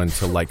convincing someone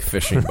to like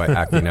fishing by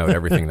acting out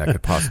everything that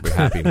could possibly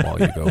happen while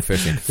you go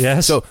fishing.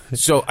 Yes.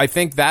 So I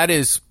think that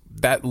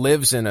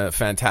lives in a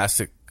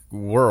fantastic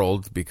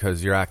world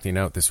because you're acting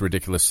out this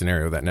ridiculous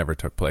scenario that never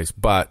took place.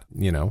 But,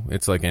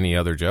 it's like any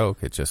other joke.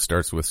 It just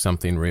starts with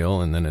something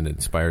real and then it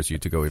inspires you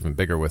to go even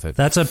bigger with it.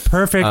 That's a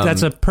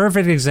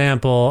perfect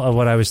example of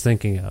what I was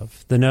thinking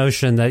of. The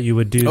notion that you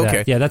would do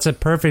that. Yeah, that's a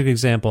perfect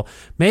example.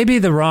 Maybe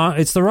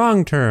it's the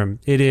wrong term.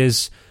 It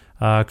is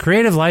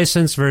creative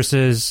license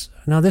versus,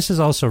 no, this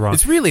is also wrong.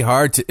 It's really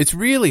hard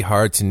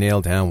to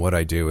nail down what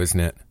I do, isn't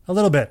it? A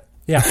little bit.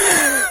 Yeah.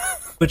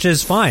 Which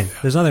is fine.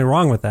 There's nothing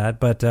wrong with that.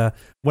 But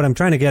what I'm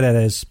trying to get at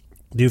is,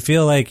 do you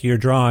feel like you're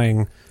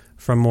drawing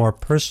from more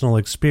personal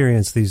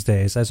experience these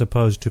days as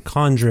opposed to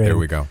conjuring? There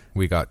we go.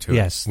 We got to it.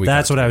 Yes,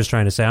 that's what I was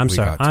trying to say. I'm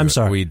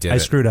sorry. We did. I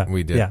screwed up.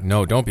 We did. Yeah.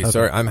 No, don't be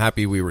sorry. I'm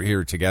happy we were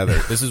here together.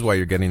 This is why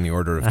you're getting the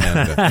Order of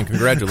Canada. And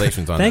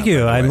congratulations on that. Thank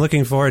you. I'm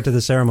looking forward to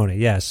the ceremony.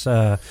 Yes.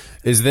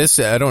 Is this?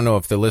 I don't know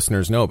if the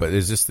listeners know, but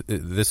is this?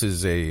 This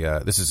is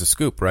a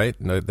scoop, right?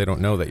 No, they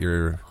don't know that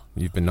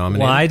you've been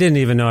nominated? Well, I didn't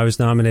even know I was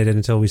nominated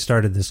until we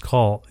started this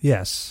call.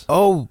 Yes.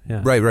 Oh,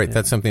 yeah. Right. Yeah.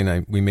 That's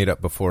something we made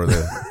up before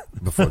the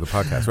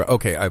podcast. Right.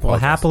 Okay, I apologize. Well,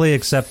 happily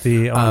accept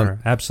the honor.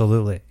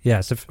 Absolutely.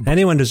 Yes. If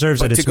anyone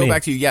deserves it, it's me. To go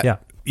back to you,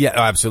 yeah,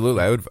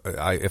 absolutely. I would,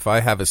 if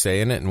I have a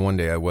say in it, and one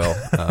day I will.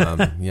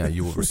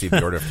 You will receive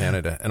the Order of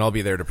Canada, and I'll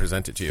be there to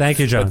present it to you. Thank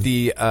you, John.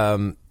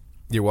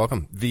 But you're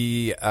welcome.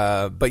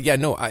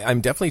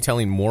 I'm definitely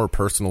telling more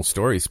personal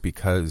stories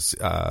because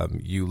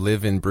you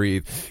live and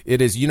breathe.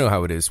 It is, you know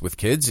how it is with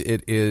kids.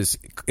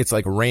 It's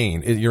like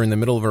rain. You're in the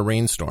middle of a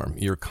rainstorm.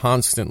 You're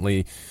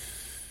constantly,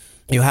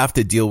 you have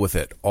to deal with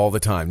it all the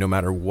time, no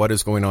matter what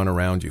is going on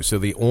around you. So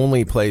the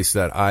only place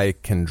that I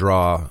can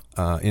draw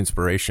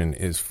inspiration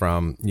is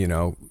from,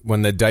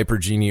 when the diaper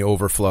genie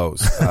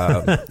overflows.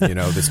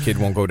 This kid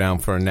won't go down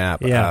for a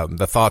nap. Yeah.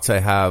 The thoughts I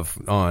have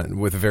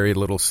with very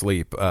little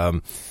sleep.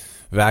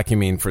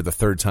 Vacuuming for the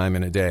third time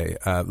in a day.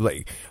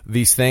 Like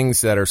these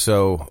things that are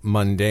so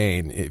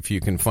mundane, if you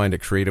can find a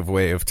creative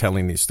way of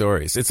telling these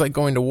stories, it's like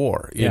going to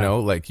war, you know,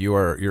 like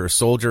you're a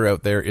soldier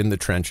out there in the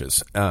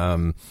trenches.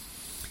 And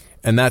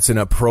that's an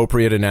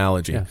appropriate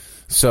analogy. Yeah.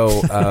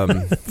 So,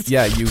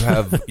 you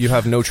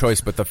have no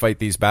choice but to fight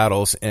these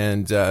battles,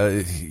 and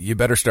you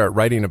better start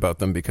writing about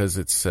them because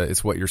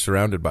it's what you're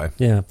surrounded by.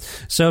 Yeah.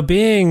 So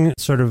being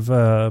sort of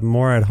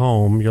more at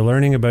home, you're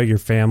learning about your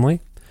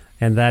family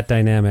and that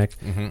dynamic.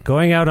 Mm-hmm.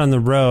 Going out on the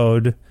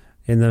road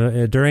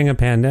during a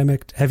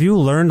pandemic, have you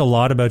learned a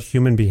lot about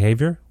human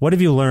behavior? What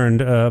have you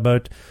learned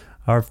about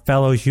our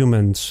fellow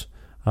humans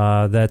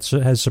that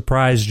has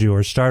surprised you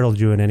or startled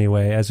you in any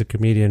way as a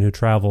comedian who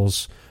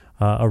travels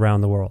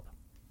around the world?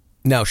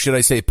 Now, should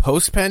I say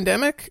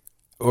post-pandemic,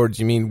 or do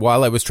you mean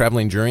while I was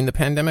traveling during the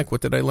pandemic?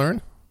 What did I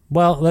learn?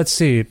 Well, let's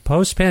see.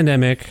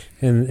 Post-pandemic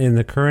in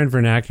the current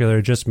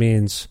vernacular just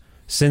means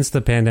since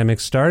the pandemic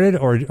started,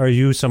 or are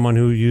you someone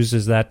who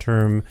uses that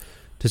term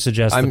to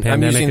suggest the pandemic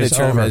I'm using the is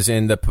term over? as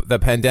in the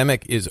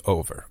pandemic is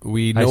over.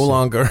 We no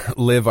longer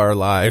live our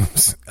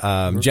lives,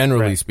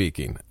 generally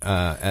speaking,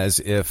 as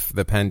if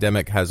the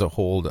pandemic has a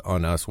hold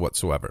on us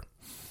whatsoever.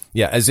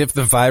 Yeah, as if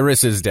the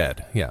virus is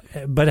dead. Yeah.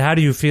 But how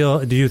do you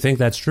feel? Do you think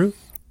that's true?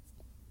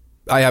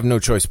 I have no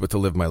choice but to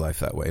live my life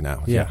that way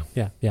now. Yeah.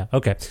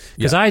 Okay.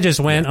 Because I just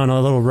went on a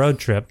little road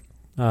trip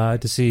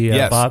to see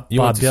Bob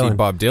Dylan. See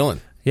Bob Dylan.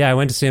 Yeah, I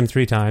went to see him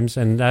 3 times,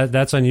 and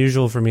that's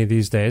unusual for me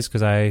these days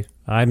because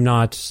I'm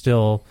not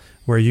still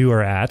where you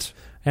are at.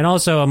 And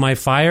also, my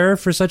fire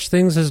for such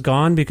things has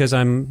gone because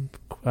I'm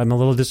a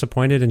little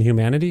disappointed in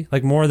humanity,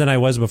 like more than I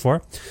was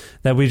before,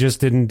 that we just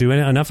didn't do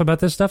enough about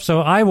this stuff. So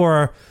I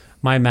wore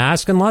my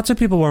mask, and lots of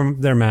people wore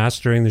their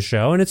masks during the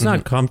show, and it's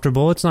not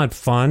comfortable, it's not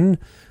fun,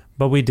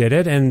 but we did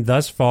it. And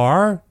thus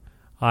far,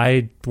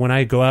 when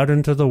I go out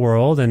into the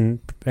world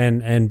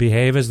and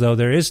behave as though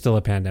there is still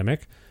a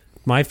pandemic,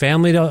 my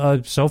family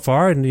so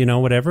far,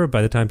 and whatever,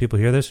 by the time people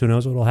hear this, who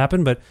knows what will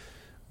happen, but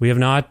we have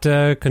not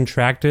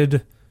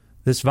contracted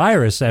this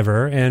virus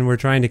ever, and we're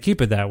trying to keep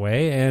it that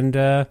way. And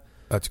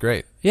that's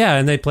great. Yeah,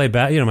 and they play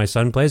my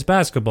son plays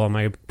basketball,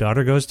 my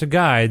daughter goes to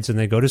guides, and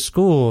they go to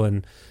school,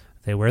 and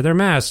they wear their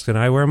masks, and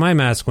I wear my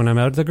mask when I'm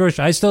out at the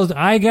grocery.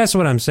 I guess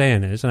what I'm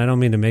saying is, and I don't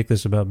mean to make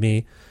this about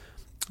me.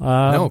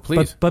 No,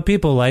 please. But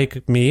people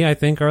like me, I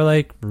think, are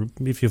like,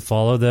 if you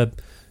follow the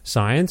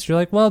science, you're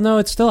like, well, no,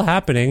 it's still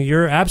happening.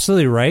 You're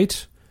absolutely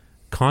right.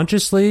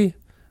 Consciously,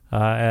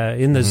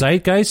 in the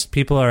zeitgeist,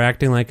 people are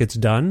acting like it's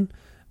done.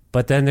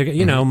 But then,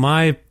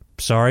 my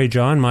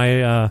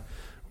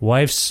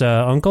wife's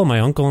uncle, my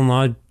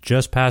uncle-in-law,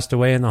 just passed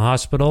away in the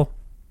hospital,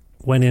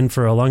 went in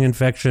for a lung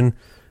infection,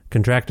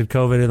 contracted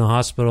COVID in the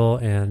hospital,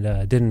 and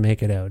didn't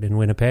make it out in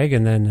Winnipeg.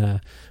 And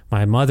then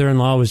my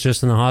mother-in-law was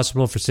just in the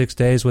hospital for 6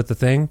 days with the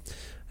thing.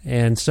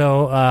 And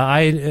so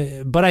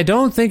but I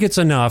don't think it's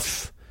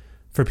enough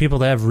for people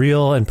to have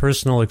real and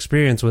personal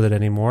experience with it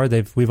anymore.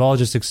 We've all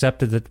just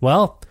accepted that,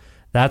 well,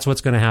 that's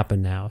what's going to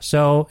happen now.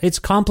 So it's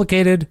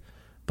complicated,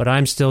 but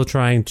I'm still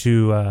trying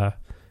to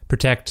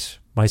protect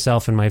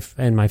myself and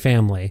my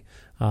family.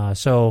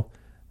 So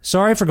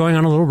sorry for going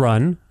on a little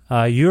run.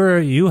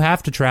 You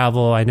have to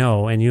travel, I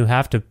know, and you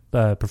have to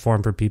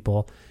perform for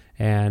people.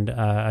 And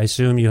I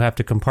assume you have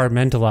to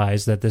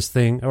compartmentalize that this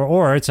thing,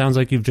 or it sounds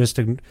like you've just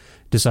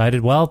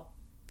decided, well,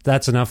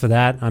 that's enough of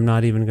that. I'm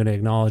not even going to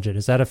acknowledge it.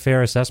 Is that a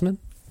fair assessment?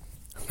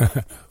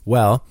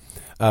 Well,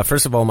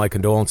 first of all, my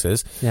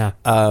condolences. Yeah.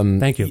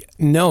 Thank you.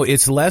 No,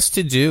 it's less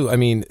to do. I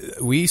mean,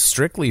 we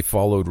strictly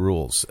followed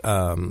rules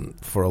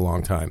for a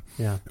long time.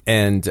 Yeah.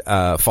 And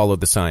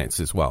followed the science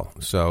as well.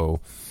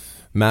 So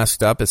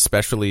masked up,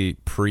 especially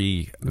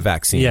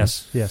pre-vaccine.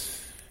 Yes.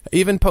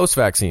 Even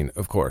post-vaccine,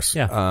 of course.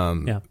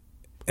 Yeah.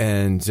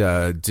 And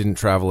didn't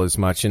travel as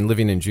much. And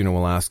living in Juneau,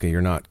 Alaska,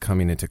 you're not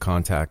coming into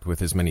contact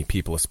with as many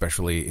people,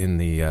 especially in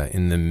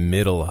the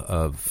middle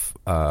of.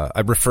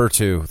 I refer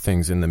to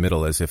things in the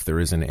middle as if there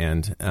is an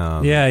end.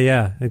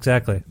 Yeah,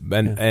 exactly.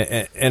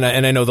 And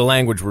I know the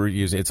language we're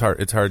using. It's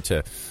hard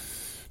to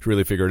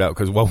really figure it out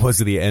because what was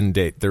the end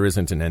date? There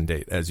isn't an end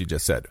date, as you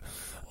just said.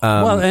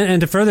 Well, and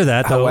to further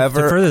that,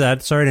 though,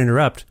 sorry to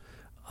interrupt.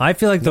 I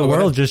feel like the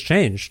world just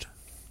changed.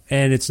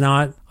 And it's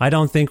not, I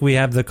don't think we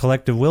have the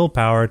collective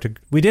willpower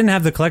we didn't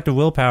have the collective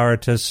willpower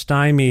to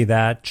stymie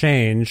that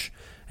change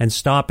and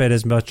stop it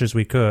as much as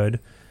we could.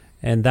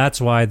 And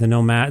that's why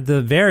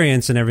the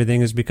variance and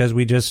everything is because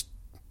we just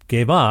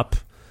gave up.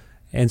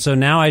 And so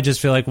now I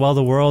just feel like, well,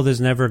 the world is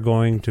never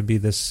going to be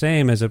the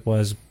same as it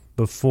was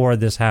before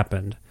this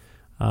happened.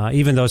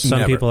 Even though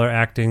some people are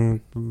acting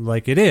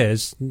like it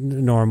is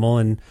normal.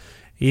 And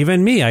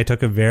even me, I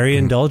took a very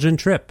indulgent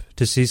trip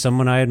to see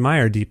someone I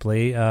admire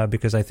deeply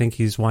because I think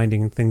he's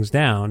winding things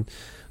down.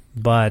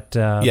 But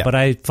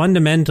I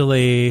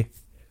fundamentally,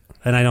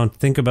 and I don't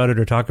think about it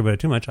or talk about it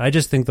too much, I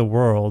just think the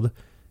world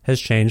has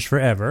changed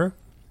forever.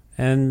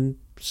 And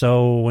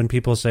so when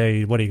people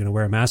say, what, are you going to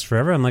wear a mask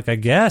forever? I'm like, I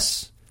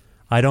guess.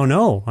 I don't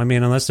know. I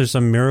mean, unless there's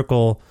some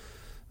miracle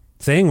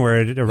thing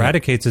where it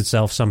eradicates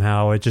itself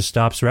somehow, it just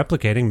stops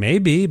replicating.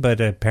 Maybe,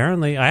 but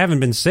apparently I haven't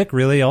been sick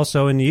really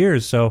also in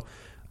years. So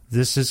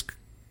this is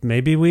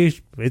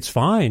it's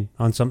fine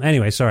on some.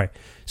 Anyway, sorry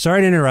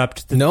to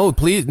interrupt. No,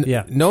 please.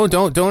 Yeah. No,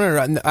 don't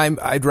interrupt.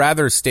 I'd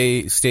rather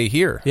stay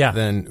here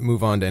than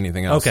move on to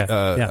anything else. Okay.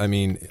 I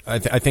mean, I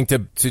think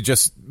to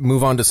just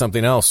move on to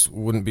something else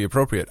wouldn't be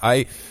appropriate.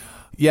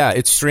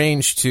 It's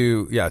strange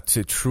to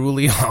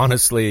truly,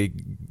 honestly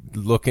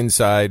look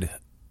inside.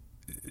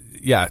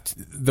 Yeah.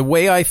 The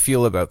way I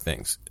feel about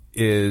things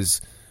is,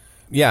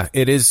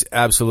 it is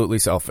absolutely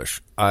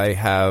selfish.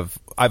 I've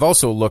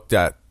also looked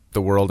at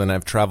the world, and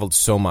I've traveled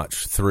so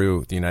much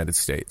through the United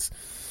States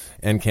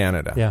and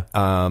Canada. Yeah.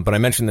 But I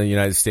mentioned the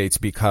United States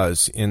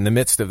because in the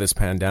midst of this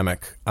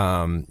pandemic,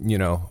 I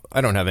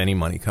don't have any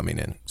money coming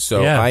in.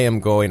 So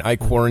I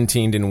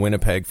quarantined in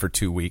Winnipeg for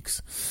 2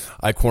 weeks.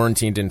 I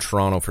quarantined in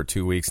Toronto for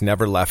 2 weeks,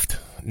 never left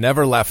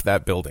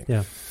that building.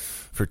 Yeah.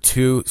 For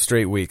 2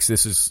 straight weeks.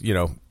 This is,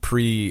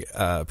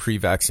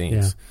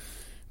 pre-vaccines.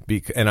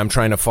 and I'm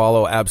trying to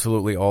follow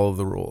absolutely all of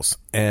the rules.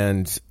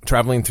 And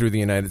traveling through the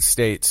United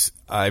States,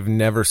 I've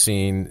never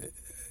seen,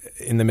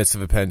 in the midst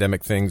of a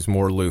pandemic, things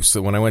more loose.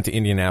 So when I went to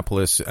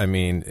Indianapolis, I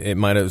mean, it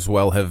might as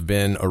well have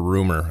been a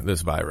rumor,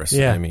 this virus.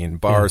 Yeah. I mean,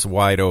 bars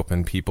wide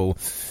open, people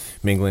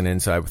mingling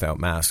inside without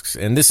masks.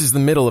 And this is the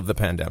middle of the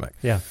pandemic.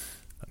 Yeah.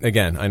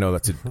 Again, I know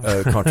that's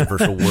a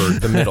controversial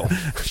word, the middle.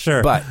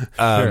 Sure. But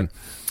Sure.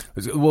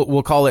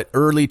 We'll call it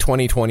early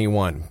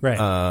 2021,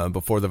 right.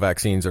 Before the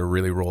vaccines are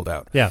really rolled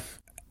out. Yeah.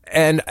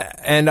 And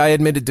I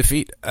admitted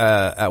defeat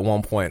at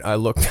one point. I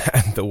looked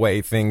at the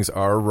way things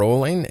are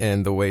rolling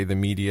and the way the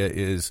media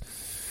is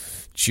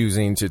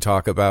choosing to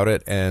talk about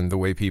it and the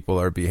way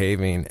people are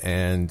behaving.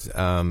 And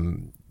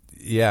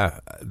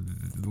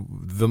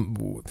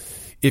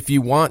if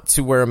you want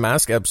to wear a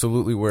mask,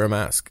 absolutely wear a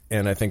mask.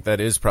 And I think that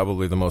is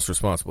probably the most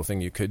responsible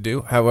thing you could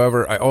do.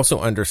 However, I also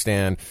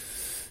understand,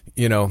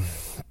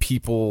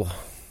 people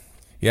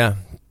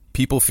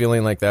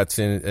feeling like that's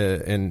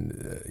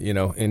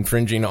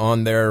infringing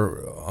on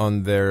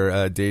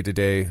their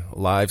day-to-day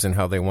lives and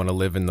how they want to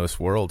live in this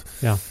world.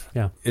 Yeah.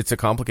 It's a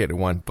complicated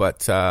one,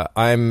 but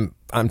I'm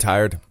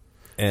tired,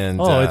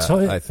 and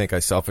I think I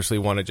selfishly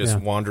want to just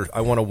wander.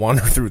 I want to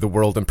wander through the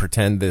world and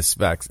pretend this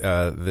virus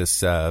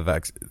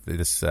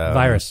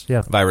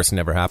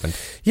never happened.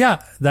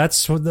 Yeah,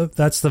 that's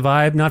the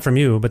vibe. Not from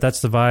you, but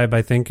that's the vibe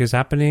I think is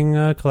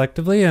happening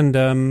collectively, and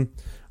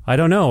I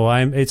don't know.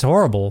 It's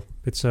horrible.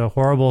 It's a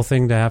horrible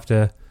thing to have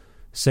to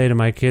say to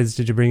my kids,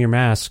 did you bring your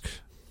mask?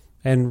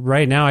 And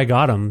right now I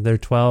got them. They're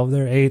 12,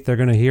 they're 8. They're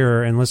going to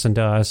hear and listen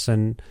to us,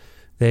 and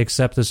they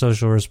accept the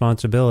social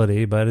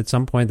responsibility. But at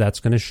some point that's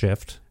going to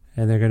shift,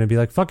 and they're going to be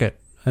like, fuck it.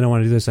 I don't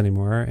want to do this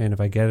anymore. And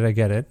if I get it, I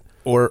get it.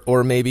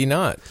 Or maybe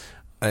not.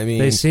 I mean,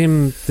 they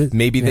seem...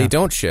 they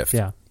don't shift.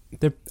 Yeah.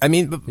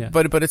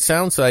 But it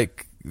sounds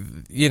like,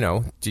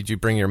 did you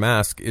bring your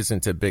mask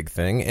isn't a big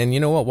thing. And you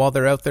know what? While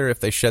they're out there,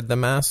 if they shed the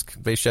mask,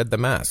 they shed the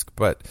mask.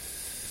 But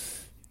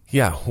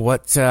yeah, they're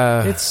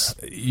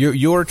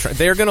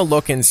going to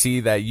look and see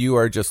that you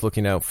are just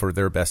looking out for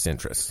their best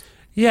interests.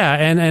 Yeah,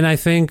 and I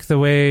think the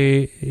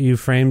way you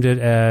framed it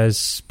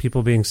as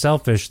people being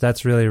selfish,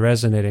 that's really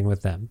resonating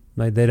with them.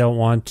 Like, they don't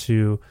want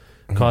to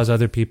cause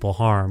other people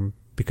harm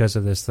because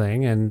of this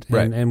thing, and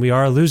we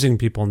are losing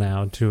people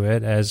now to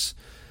it as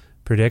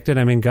predicted.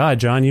 I mean, God,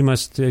 John, you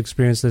must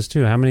experience this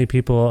too. How many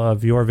people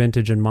of your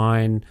vintage and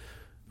mine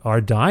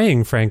are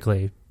dying,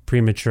 frankly,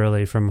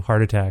 prematurely from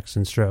heart attacks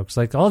and strokes?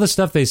 Like, all the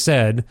stuff they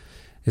said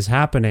is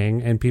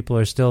happening, and people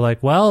are still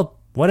like, well,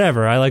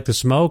 whatever. I like to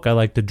smoke. I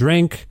like to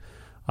drink.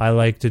 I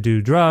like to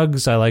do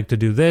drugs. I like to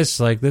do this.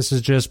 Like, this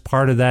is just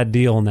part of that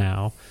deal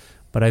now.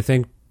 But I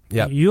think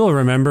you'll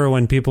remember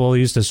when people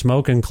used to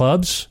smoke in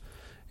clubs,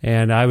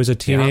 and I was a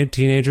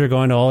teenager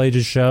going to all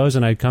ages shows,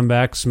 and I'd come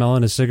back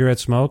smelling a cigarette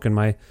smoke, and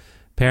my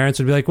parents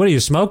would be like, what are you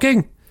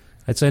smoking?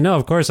 I'd say, no,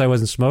 of course I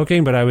wasn't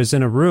smoking, but I was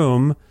in a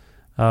room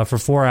for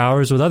 4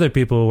 hours with other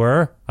people who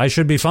were. I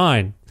should be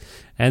fine.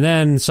 And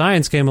then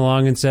science came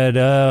along and said,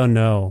 oh,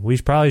 no, we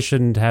probably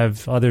shouldn't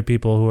have other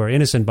people who are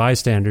innocent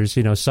bystanders,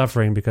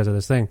 suffering because of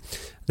this thing,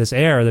 this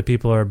air that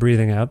people are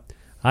breathing out.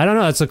 I don't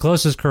know. It's the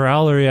closest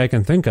corollary I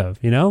can think of,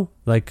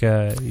 like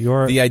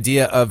the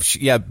idea of,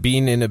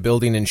 being in a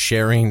building and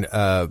sharing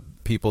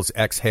people's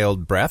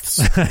exhaled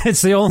breaths.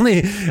 It's the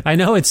only, I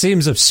know it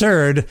seems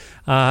absurd.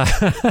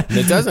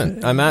 It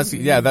doesn't. I'm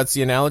asking. Yeah, that's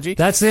the analogy.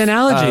 That's the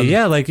analogy.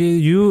 Like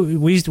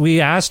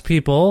we asked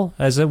people,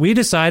 we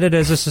decided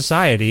as a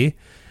society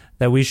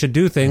that we should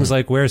do things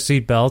like wear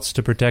seatbelts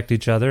to protect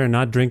each other and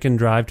not drink and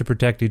drive to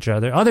protect each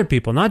other, other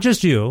people, not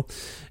just you.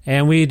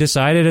 And we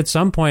decided at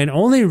some point,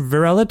 only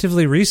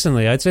relatively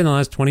recently, I'd say in the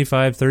last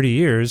 25, 30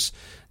 years,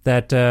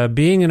 that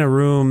being in a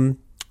room,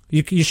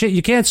 you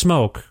can't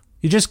smoke.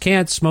 You just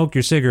can't smoke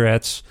your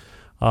cigarettes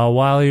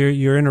while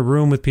you're in a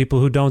room with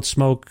people who don't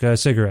smoke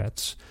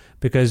cigarettes,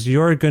 because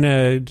you're going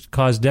to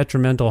cause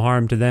detrimental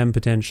harm to them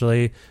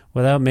potentially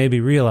without maybe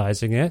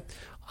realizing it.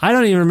 I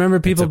don't even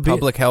remember people... It's a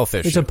public health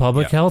issue. It's a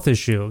public health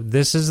issue.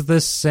 This is the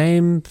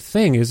same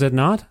thing, is it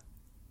not?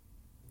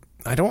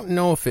 I don't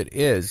know if it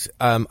is.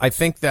 I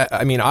think that,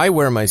 I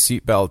wear my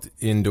seatbelt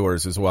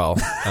indoors as well.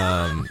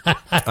 I'm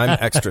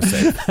extra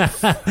safe.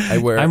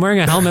 I'm wearing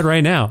a helmet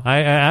right now.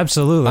 I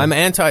absolutely. I'm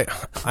anti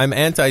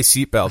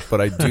seatbelt, but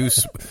I do.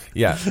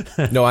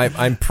 No,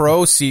 I'm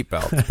pro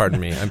seatbelt. Pardon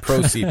me. I'm pro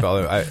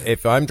seatbelt.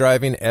 If I'm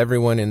driving,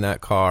 everyone in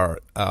that car,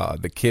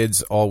 the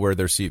kids all wear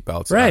their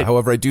seatbelts. Right.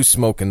 However, I do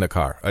smoke in the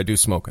car. Do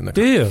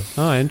you?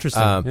 Oh,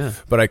 interesting.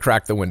 But I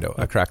crack the window.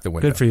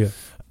 Good for you.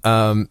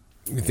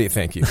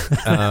 Thank you.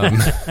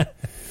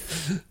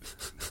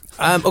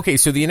 Okay,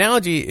 so the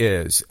analogy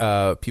is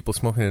people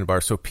smoking in a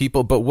bar. So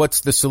but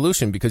what's the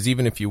solution? Because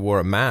even if you wore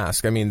a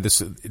mask,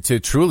 to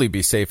truly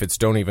be safe, it's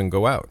don't even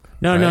go out.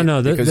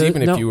 No. Because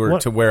even if you were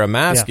to wear a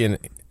mask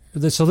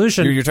the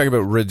solution, you're talking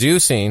about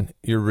reducing.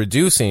 You're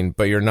reducing,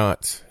 but you're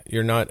not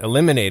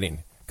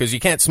eliminating, because you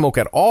can't smoke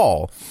at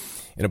all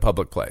in a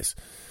public place.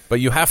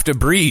 But you have to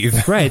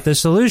breathe. Right. The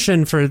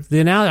solution for the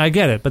analogy, I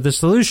get it, but the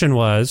solution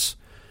was,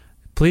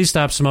 please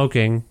stop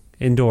smoking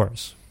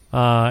indoors.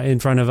 in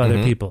front of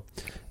other people.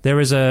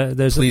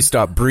 Please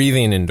stop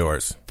breathing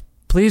indoors.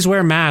 Please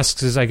wear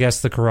masks is, I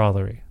guess, the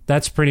corollary.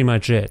 That's pretty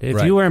much it.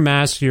 If you wear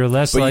masks, you're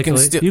less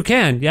likely. You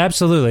can. Yeah,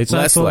 absolutely. It's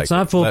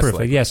not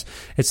foolproof. Yes.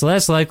 It's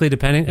less likely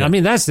depending. Yeah. I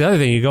mean, that's the other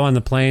thing. You go on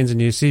the planes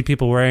and you see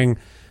people wearing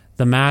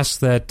the masks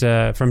that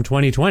from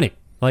 2020,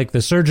 like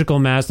the surgical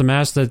mask, the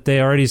mask that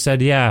they already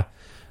said, yeah,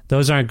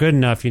 those aren't good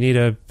enough. You need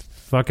a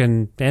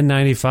fucking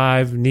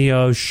N95,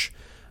 Neosh.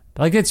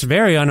 Like, it's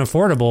very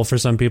unaffordable for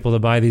some people to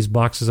buy these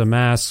boxes of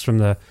masks from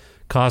the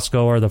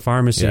Costco or the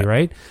pharmacy,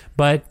 right?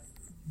 But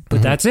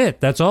that's it.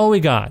 That's all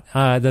we got.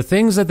 The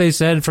things that they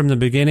said from the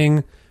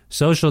beginning,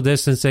 social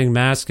distancing,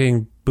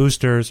 masking,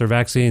 boosters or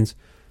vaccines,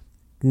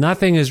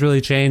 nothing has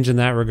really changed in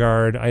that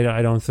regard.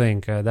 I don't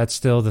think. That's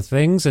still the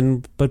things,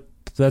 but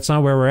that's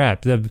not where we're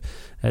at.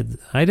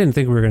 I didn't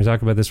think we were going to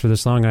talk about this for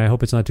this long. I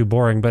hope it's not too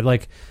boring. But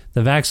like,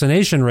 the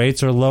vaccination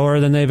rates are lower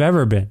than they've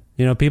ever been.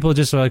 You know, people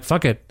just are like,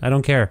 fuck it, I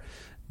don't care.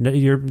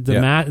 We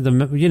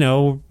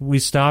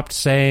stopped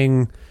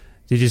saying,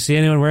 did you see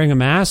anyone wearing a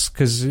mask?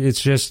 Because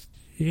it's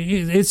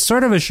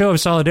sort of a show of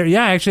solidarity.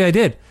 Yeah, actually, I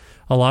did.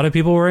 A lot of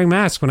people were wearing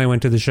masks when I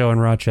went to the show in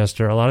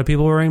Rochester. A lot of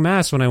people were wearing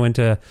masks when I went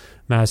to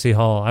Massey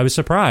Hall. I was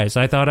surprised.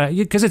 I thought,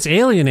 because it's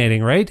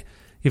alienating, right?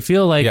 You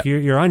feel like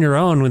you're on your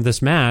own with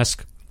this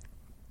mask.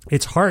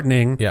 It's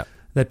heartening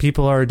that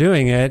people are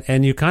doing it.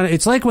 And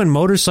it's like when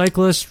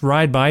motorcyclists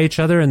ride by each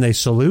other and they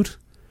salute.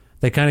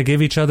 They kind of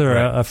give each other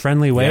a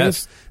friendly wave.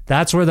 Yes.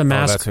 That's where the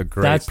mask... that's a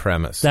great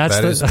premise. That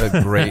is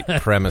a great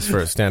premise for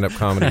a stand-up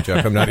comedy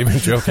joke. I'm not even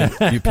joking.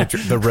 You picture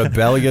the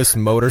rebellious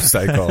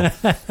motorcycle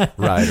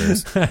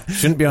riders.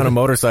 Shouldn't be on a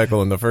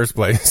motorcycle in the first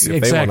place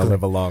if they want to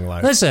live a long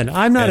life. Listen,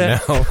 I'm not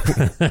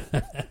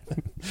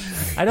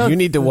I don't... You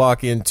need to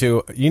walk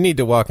into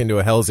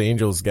a Hell's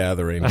Angels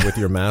gathering with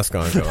your mask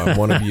on. Go, I'm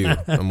one of you.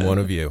 I'm one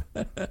of you.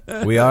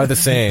 We are the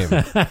same.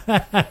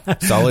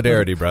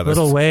 Solidarity, brothers.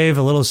 A little wave,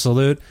 a little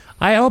salute.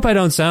 I hope I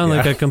don't sound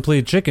like a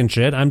complete chicken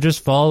shit. I'm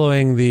just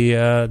following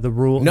the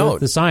rule,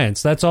 the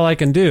science. That's all I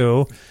can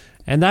do,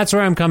 and that's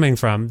where I'm coming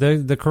from.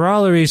 The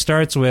corollary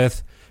starts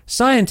with,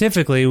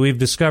 scientifically, we've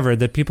discovered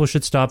that people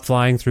should stop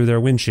flying through their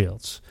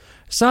windshields.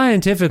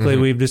 Scientifically,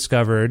 we've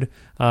discovered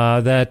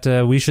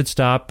that we should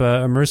stop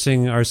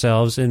immersing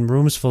ourselves in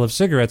rooms full of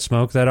cigarette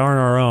smoke that aren't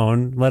our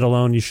own, let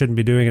alone you shouldn't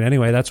be doing it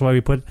anyway. That's why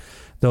we put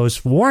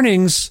those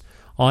warnings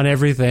on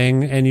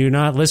everything, and you're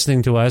not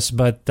listening to us,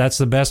 but that's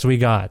the best we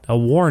got. A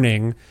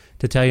warning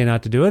to tell you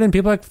not to do it, and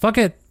people are like, fuck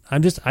it. I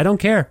don't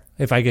care.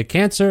 If I get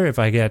cancer, if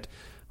I get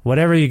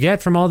whatever you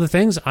get from all the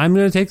things, I'm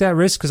going to take that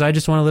risk because I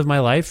just want to live my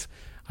life.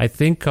 I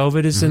think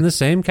COVID is in the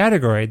same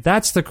category.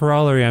 That's the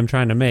corollary I'm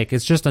trying to make.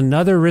 It's just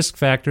another risk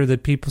factor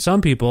that some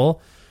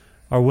people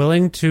are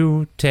willing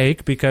to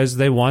take because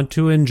they want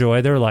to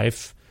enjoy their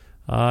life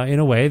in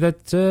a way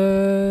that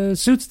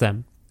suits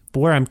them.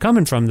 Where I'm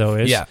coming from, though,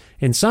 is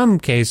in some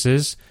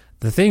cases,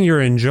 the thing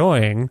you're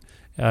enjoying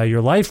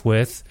your life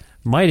with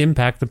might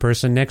impact the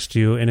person next to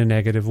you in a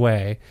negative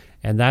way.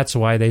 And that's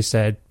why they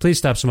said, please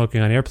stop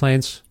smoking on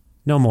airplanes.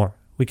 No more.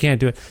 We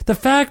can't do it. The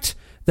fact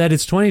that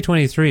it's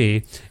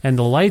 2023 and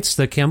the lights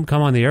that come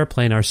on the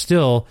airplane are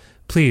still,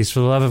 please,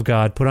 for the love of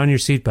God, put on your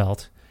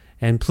seatbelt.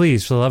 And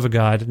please, for the love of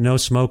God, no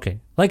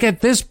smoking. Like, at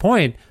this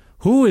point,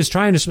 who is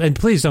trying to... And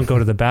please don't go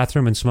to the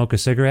bathroom and smoke a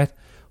cigarette.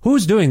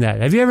 Who's doing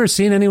that? Have you ever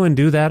seen anyone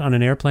do that on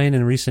an airplane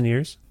in recent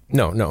years?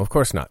 No, of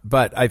course not.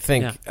 But I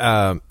think,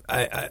 I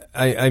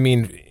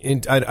mean,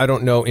 I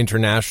don't know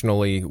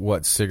internationally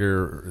what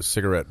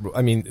cigarette.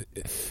 I mean,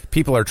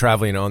 people are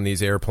traveling on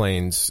these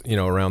airplanes,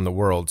 around the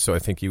world. So I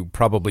think you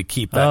probably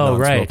keep that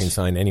non-smoking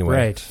sign anyway.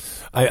 Right.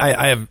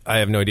 I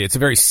have no idea. It's a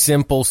very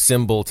simple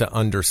symbol to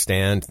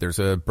understand. There's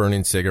a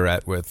burning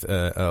cigarette with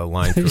a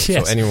line through it.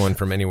 Yes. So anyone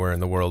from anywhere in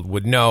the world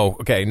would know,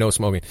 okay, no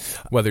smoking,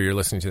 whether you're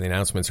listening to the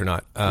announcements or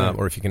not,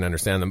 or if you can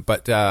understand them.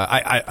 But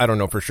I don't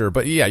know for sure.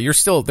 But yeah,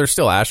 there's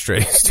still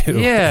ashtrays too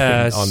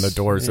on the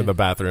doors of the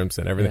bathrooms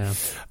and everything.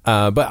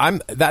 Yeah.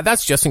 But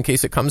that's just in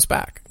case it comes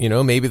back.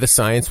 Maybe the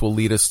science will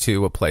lead us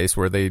to a place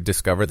where they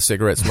discover the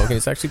cigarette smoking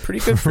is actually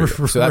pretty good for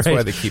you. So that's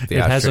why they keep the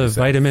ashtrays. It has a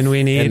vitamin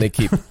we need. And they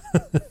keep...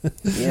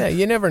 Yeah,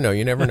 you never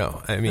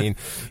know. I mean,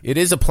 it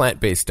is a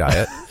plant-based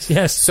diet.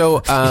 Yes.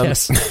 So,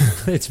 yes,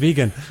 it's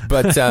vegan.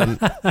 But,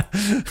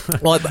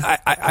 well,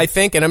 I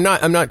think, and I'm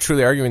not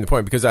truly arguing the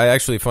point because I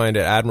actually find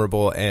it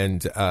admirable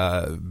and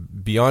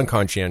beyond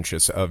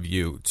conscientious of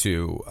you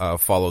to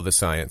follow the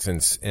science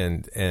and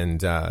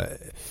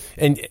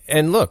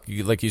look,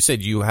 like you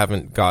said, you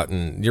haven't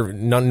gotten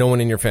no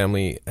one in your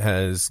family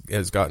has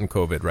gotten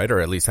COVID, right? Or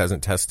at least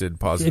hasn't tested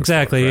positive.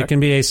 Exactly. It can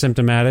be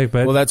asymptomatic,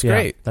 but that's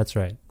great. That's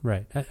right.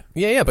 Right.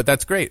 Yeah, but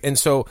that's great. And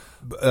so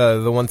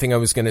the one thing I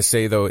was going to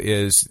say though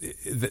is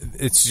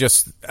it's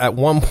just at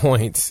one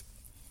point,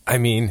 I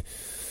mean,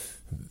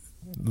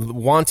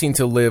 wanting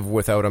to live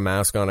without a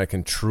mask on, I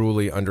can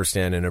truly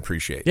understand and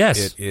appreciate. Yes.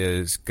 It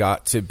is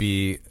got to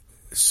be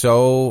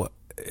so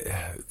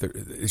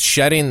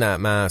shedding that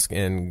mask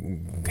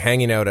and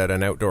hanging out at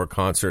an outdoor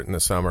concert in the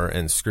summer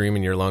and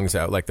screaming your lungs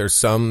out, like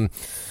there's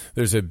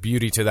a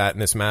beauty to that,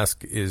 and this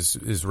mask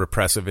is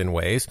repressive in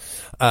ways.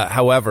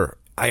 However,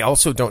 I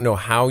also don't know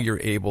how you're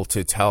able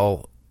to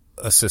tell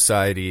a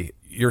society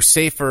you're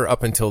safer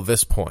up until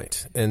this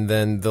point, and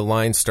then the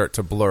lines start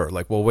to blur.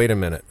 Like, well, wait a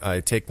minute. I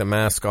take the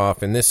mask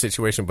off in this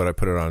situation, but I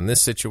put it on in this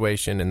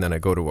situation, and then I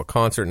go to a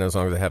concert, and as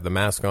long as I have the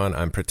mask on,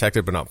 I'm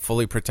protected but not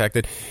fully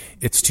protected.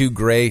 It's too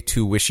gray,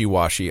 too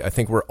wishy-washy. I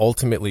think we're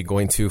ultimately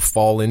going to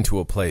fall into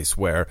a place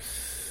where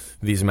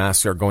these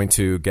masks are going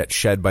to get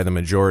shed by the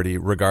majority,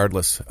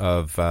 regardless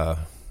of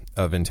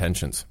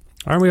intentions.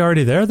 Aren't we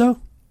already there, though?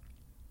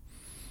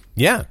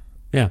 Yeah.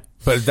 Yeah.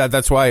 But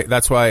that's why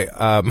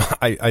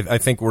I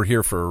think we're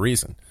here for a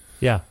reason.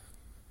 Yeah.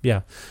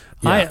 Yeah.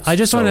 Yeah, I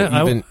just so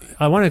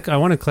want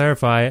to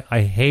clarify. I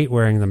hate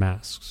wearing the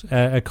masks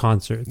at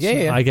concerts.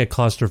 Yeah. I get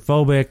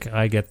claustrophobic.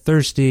 I get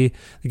thirsty.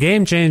 The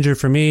game changer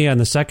for me on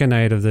the second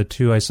night of the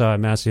two I saw at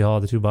Massey Hall,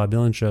 the two Bob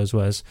Dylan shows,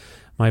 was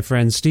my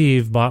friend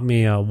Steve bought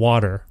me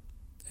water,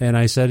 and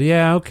I said,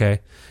 "Yeah, okay."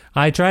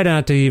 I try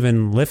not to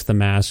even lift the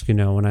mask,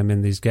 when I'm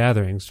in these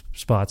gatherings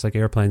spots like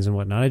airplanes and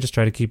whatnot. I just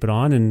try to keep it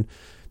on and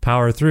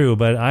power through.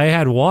 But I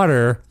had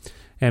water,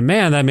 and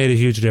man, that made a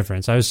huge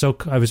difference. I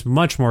was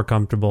much more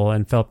comfortable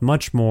and felt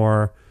much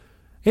more.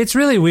 It's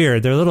really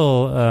weird. They're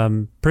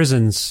little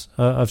prisons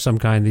of some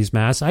kind, these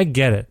masks. I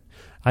get it.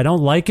 I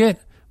don't like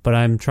it, but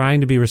I'm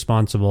trying to be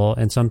responsible.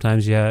 And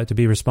sometimes, to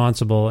be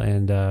responsible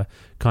and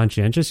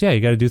conscientious,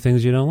 you got to do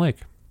things you don't like.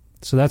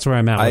 So that's where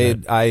I'm at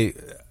with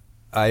it.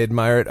 I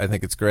admire it. I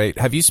think it's great.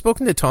 Have you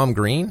spoken to Tom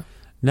Green?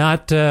 No,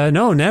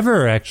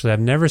 never actually. I've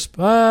never.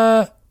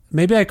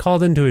 Maybe I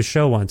called into his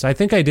show once. I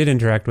think I did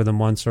interact with him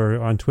once or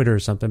on Twitter or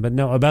something. But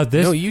no, about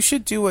this. No, you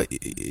should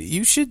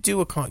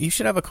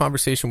have a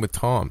conversation with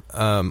Tom.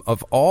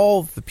 Of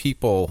all the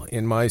people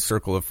in my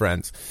circle of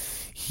friends,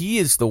 he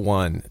is the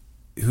one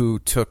who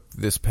took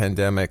this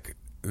pandemic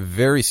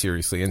very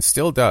seriously and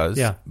still does.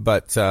 Yeah.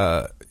 But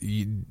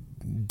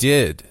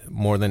did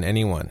more than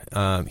anyone.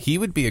 He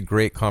would be a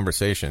great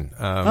conversation.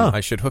 I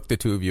should hook the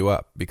two of you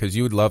up because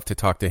you would love to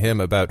talk to him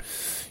about,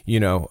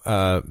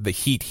 the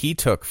heat he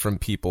took from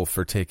people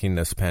for taking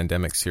this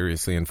pandemic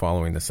seriously and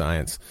following the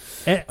sance.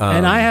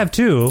 And I have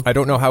too. I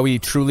don't know how he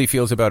truly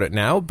feels about it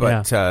now,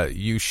 but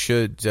you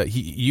should.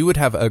 You would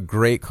have a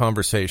great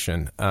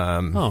conversation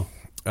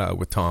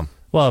with Tom.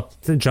 Well,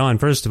 John,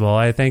 first of all,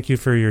 I thank you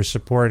for your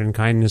support and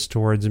kindness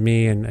towards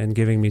me and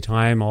giving me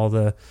time all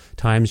the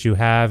times you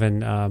have.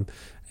 And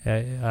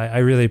I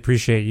really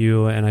appreciate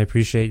you, and I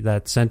appreciate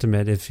that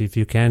sentiment. If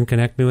you can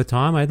connect me with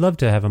Tom, I'd love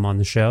to have him on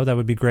the show. That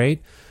would be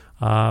great.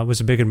 Was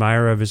a big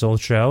admirer of his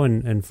old show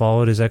and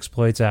followed his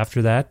exploits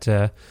after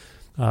that.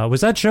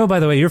 Was that show, by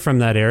the way, you're from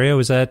that area,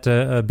 was that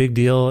a big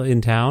deal in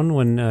town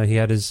when he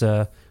had his,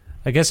 I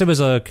guess it was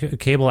a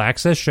cable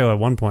access show at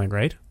one point,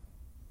 right?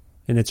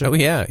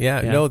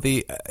 Yeah. No,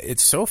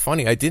 it's so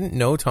funny. I didn't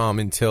know Tom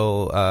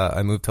until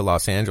I moved to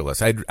Los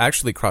Angeles. I'd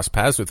actually crossed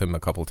paths with him a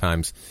couple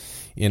times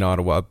in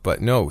Ottawa, but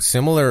no,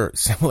 similar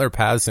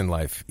paths in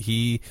life.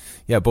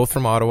 Both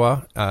from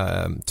Ottawa.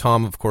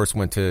 Tom, of course,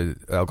 went to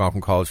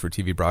Algonquin College for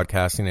TV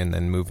broadcasting and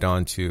then moved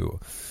on to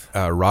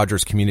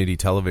Rogers Community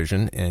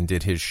Television and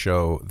did his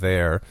show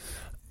there.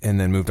 And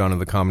then moved on to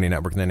the Comedy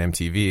Network and then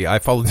MTV. I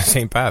followed the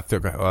same path.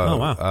 Took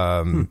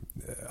Algonquin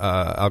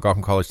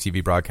College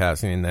TV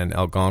broadcasting and then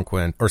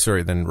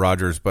then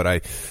Rogers. But I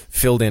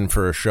filled in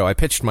for a show. I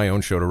pitched my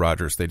own show to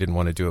Rogers. They didn't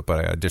want to do it,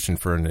 but I auditioned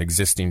for an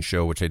existing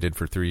show, which I did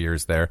for 3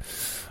 years there.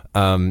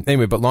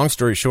 Anyway, but long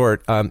story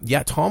short,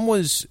 Tom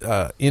was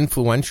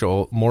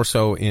influential more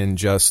so in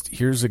just,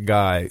 here's a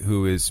guy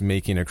who is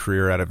making a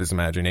career out of his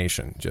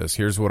imagination. Just,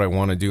 here's what I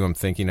want to do. I'm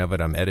thinking of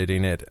it. I'm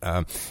editing it.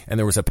 And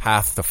there was a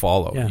path to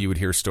follow. Yeah. You would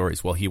hear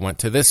stories. Well, he went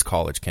to this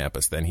college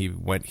campus. Then he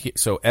went here.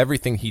 So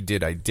everything he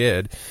did, I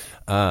did.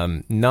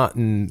 Not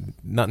in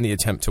the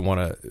attempt to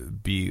want to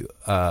be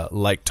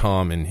like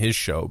Tom in his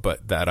show,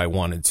 but that I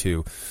wanted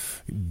to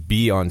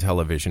be on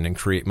television and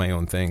create my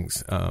own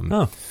things.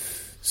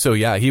 So,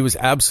 he was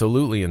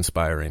absolutely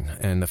inspiring.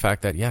 And the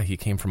fact that, he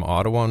came from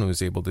Ottawa and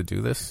was able to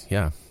do this,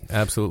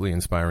 absolutely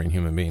inspiring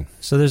human being.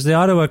 So there's the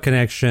Ottawa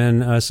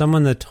connection.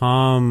 Someone that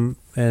Tom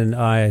and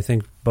I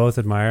think, both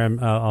admire,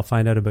 I'll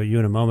find out about you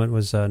in a moment,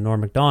 was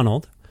Norm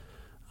Macdonald.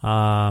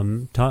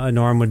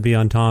 Norm would be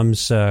on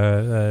Tom's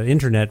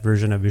internet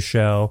version of his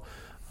show.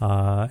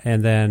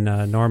 And then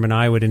Norm and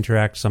I would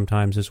interact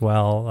sometimes as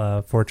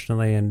well,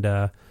 fortunately, and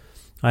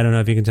I don't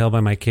know if you can tell by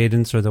my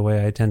cadence or the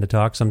way I tend to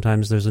talk.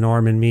 Sometimes there's a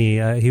Norm in me.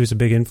 He was a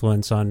big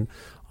influence on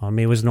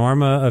me. Was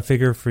Norm a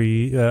figure for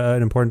you,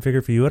 an important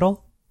figure for you at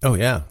all? Oh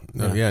yeah,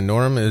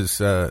 Norm is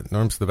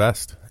Norm's the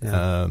best.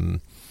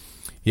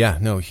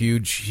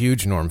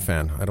 Huge Norm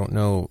fan. I don't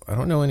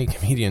know any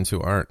comedians who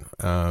aren't.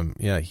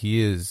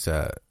 He is.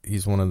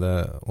 He's one of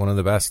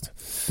the best.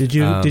 Did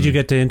you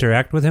get to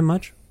interact with him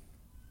much?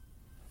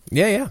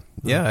 Yeah.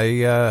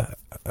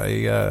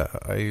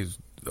 I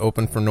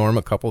opened for Norm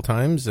a couple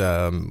times.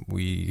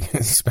 We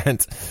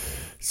spent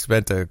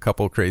Spent a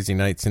couple crazy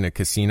nights in a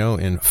casino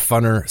in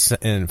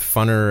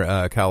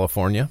Funner,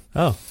 California.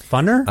 Oh,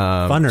 Funner?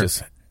 Funner.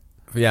 Funner.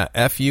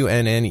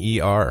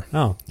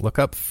 Oh, look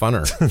up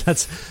Funner.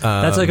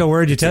 that's like a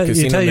word you tell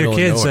your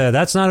kids.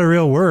 That's not a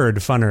real word,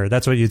 Funner.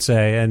 That's what you'd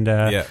say.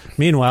 And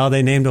meanwhile,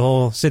 they named a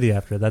whole city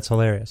after it. That's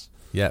hilarious.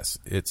 Yes,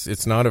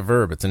 it's not a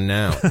verb; it's a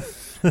noun.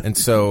 And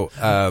so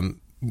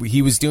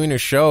he was doing a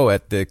show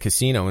at the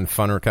casino in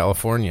Funner,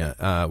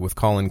 California, with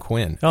Colin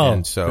Quinn. Oh,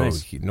 and so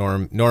nice.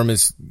 Norm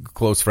is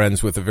close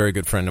friends with a very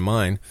good friend of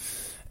mine.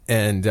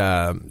 And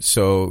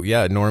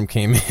Norm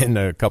came in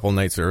a couple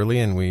nights early,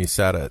 and we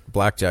sat at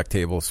blackjack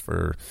tables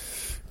for,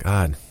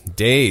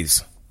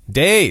 days.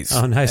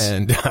 Oh, nice.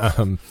 And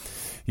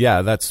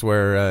that's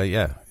where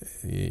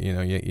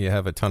you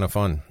have a ton of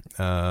fun.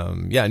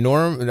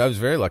 Norm, I was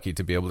very lucky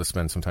to be able to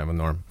spend some time with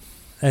Norm.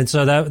 And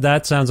so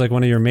that sounds like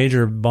one of your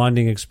major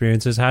bonding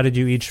experiences. How did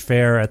you each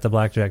fare at the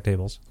blackjack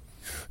tables?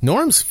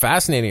 Norm's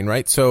fascinating,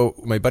 right? So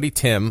my buddy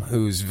Tim,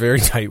 who's very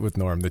tight with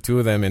Norm, the two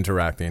of them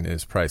interacting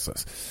is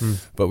priceless.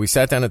 But we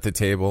sat down at the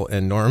table,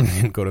 and Norm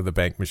didn't go to the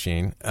bank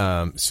machine.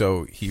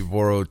 So he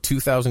borrowed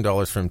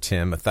 $2,000 from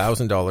Tim,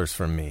 $1,000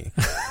 from me.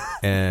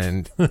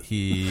 And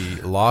he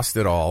lost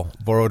it all,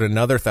 borrowed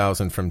another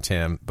 $1,000 from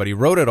Tim, but he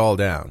wrote it all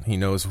down. He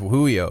knows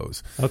who he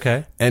owes.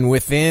 Okay. And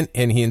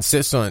he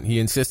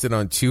insisted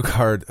on two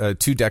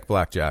deck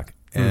blackjack.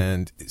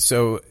 And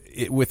so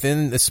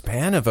within the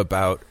span of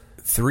about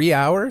 3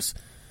 hours,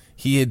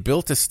 he had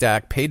built a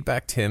stack, paid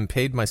back Tim,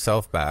 paid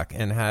myself back,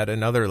 and had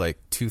another like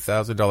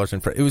 $2,000 in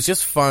front. It was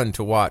just fun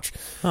to watch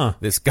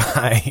this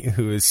guy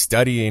who is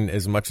studying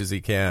as much as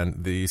he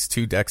can these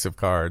two decks of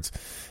cards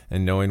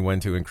and knowing when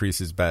to increase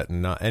his bet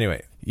and not.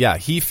 Anyway,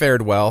 he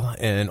fared well,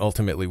 and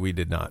ultimately we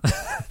did not.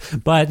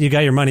 But you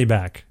got your money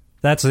back.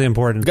 That's the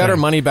important thing. Got our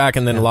money back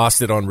and then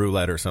lost it on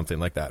roulette or something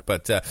like that.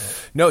 But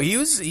no,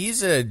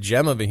 he's a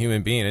gem of a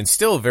human being and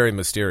still very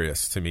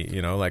mysterious to me.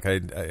 You know, like I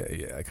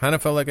kind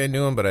of felt like I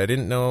knew him, but I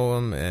didn't know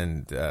him.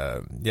 And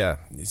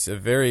he's a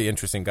very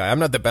interesting guy. I'm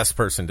not the best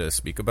person to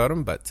speak about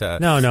him, but to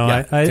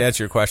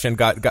answer your question,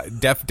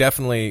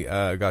 definitely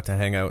got to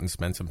hang out and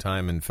spend some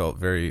time and felt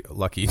very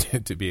lucky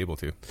to be able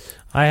to.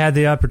 I had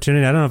the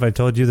opportunity, I don't know if I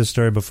told you the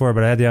story before,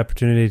 but I had the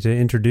opportunity to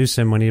introduce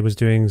him when he was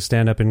doing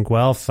stand-up in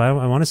Guelph. I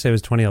want to say it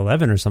was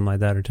 2011 or something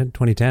like that, or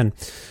 2010.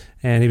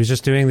 And he was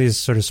just doing these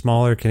sort of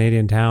smaller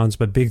Canadian towns,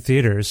 but big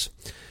theaters.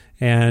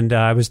 And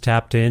I was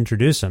tapped to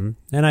introduce him.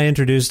 And I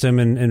introduced him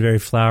in very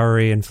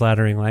flowery and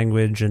flattering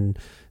language and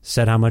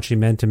said how much he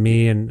meant to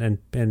me and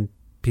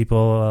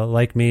people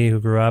like me who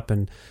grew up.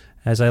 And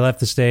as I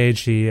left the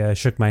stage, he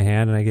shook my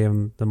hand and I gave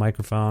him the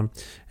microphone.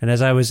 And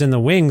as I was in the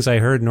wings, I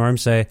heard Norm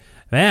say,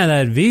 "Man,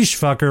 that Vish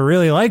fucker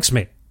really likes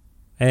me."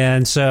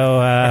 And so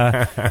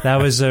that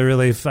was a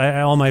really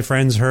all my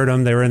friends heard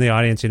him. They were in the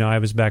audience. You know, I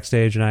was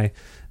backstage, and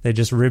they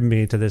just ribbed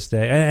me to this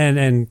day.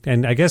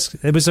 And I guess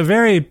it was a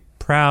very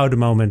proud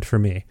moment for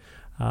me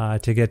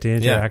to get to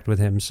interact with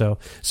him. So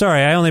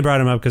sorry, I only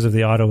brought him up because of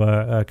the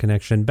Ottawa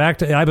connection. Back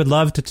to I would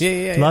love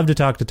to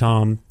talk to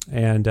Tom.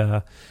 And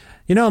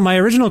my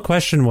original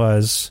question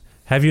was,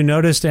 have you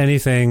noticed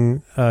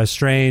anything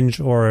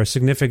strange or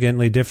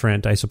significantly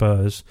different, I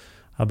suppose,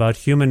 about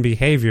human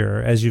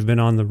behavior as you've been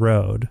on the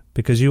road?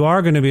 Because you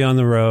are going to be on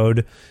the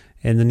road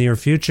in the near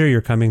future.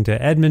 You're coming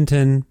to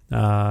Edmonton. You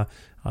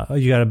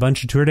got a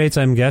bunch of tour dates,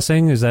 I'm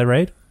guessing. Is that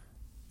right?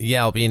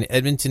 Yeah, I'll be in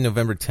Edmonton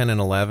November 10 and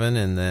 11,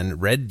 and then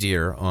Red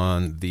Deer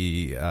on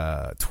the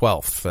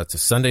 12th. That's a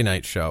Sunday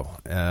night show.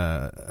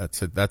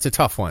 That's a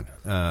tough one.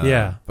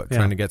 But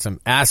trying to get some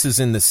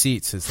asses in the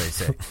seats, as they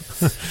say.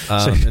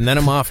 And then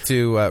I'm off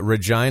to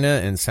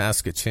Regina and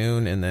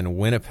Saskatoon, and then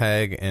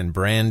Winnipeg and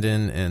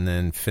Brandon, and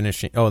then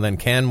then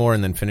Canmore,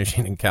 and then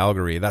finishing in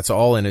Calgary. That's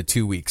all in a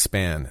 2-week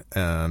span.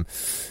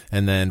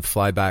 And then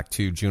fly back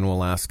to Juneau,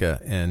 Alaska,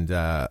 and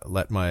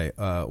let my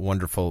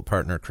wonderful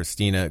partner,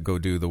 Christina, go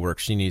do the work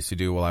she needs to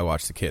do while I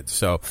watch the kids.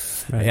 So,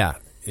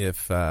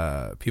 if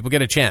people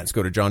get a chance,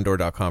 go to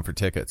jondore.com for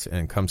tickets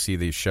and come see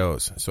these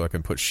shows so I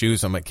can put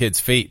shoes on my kids'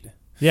 feet.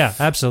 Yeah,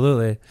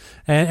 absolutely.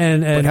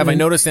 And have I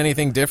noticed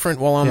anything different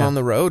while I'm on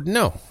the road?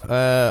 No.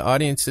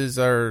 Audiences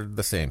are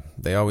the same.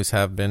 They always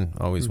have been,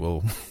 always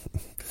will.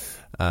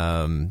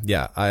 I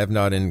have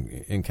not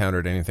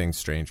encountered anything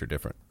strange or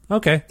different.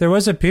 Okay. There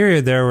was a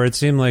period there where it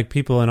seemed like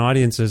people in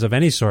audiences of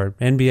any sort,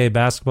 NBA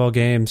basketball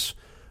games,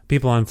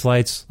 people on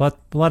flights, a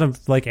lot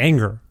of like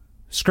anger,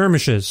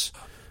 skirmishes,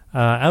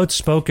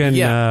 outspoken,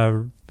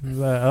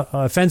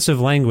 offensive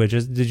language.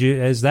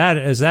 Is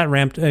that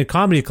ramped?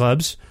 Comedy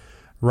clubs,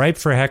 ripe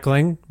for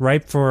heckling,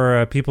 ripe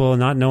for people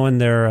not knowing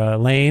their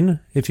lane,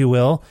 if you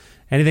will.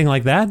 Anything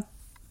like that?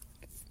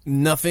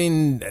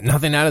 Nothing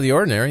out of the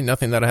ordinary.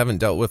 Nothing that I haven't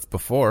dealt with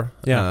before.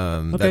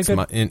 Yeah. That's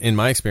in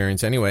my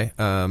experience anyway.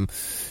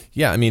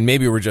 I mean,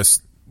 maybe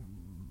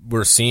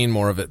we're seeing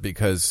more of it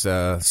because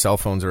cell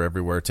phones are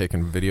everywhere,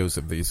 taking videos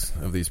of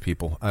these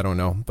people. I don't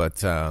know,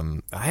 but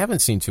I haven't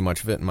seen too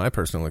much of it in my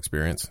personal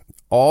experience.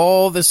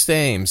 All the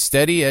same,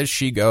 steady as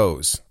she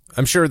goes.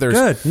 I'm sure there's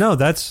good. No,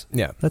 that's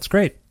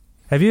great.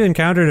 Have you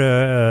encountered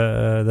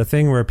the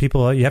thing where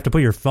you have to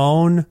put your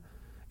phone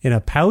in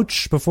a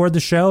pouch before the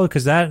show?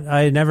 Because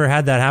I never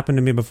had that happen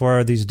to me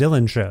before these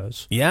Dylan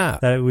shows. Yeah.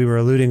 That we were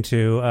alluding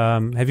to.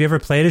 Have you ever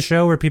played a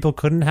show where people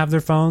couldn't have their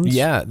phones?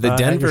 Yeah,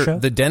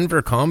 the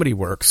Denver Comedy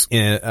Works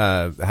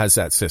has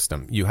that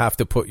system. You have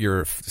to put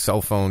your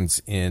cell phones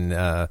in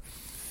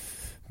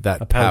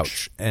that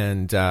pouch.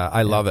 And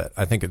I love it.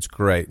 I think it's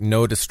great.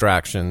 No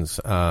distractions.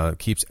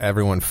 Keeps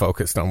everyone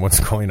focused on what's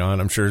going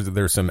on. I'm sure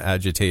there's some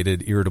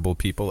agitated, irritable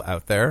people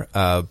out there,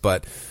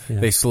 but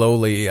they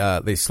slowly,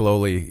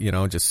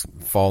 just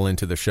fall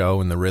into the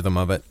show and the rhythm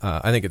of it.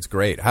 I think it's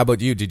great. How about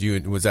you?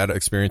 Was that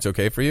experience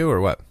okay for you, or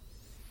what?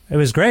 It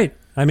was great.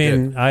 I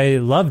mean, I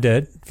loved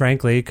it,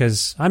 frankly,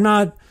 because I'm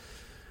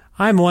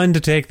one to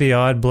take the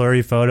odd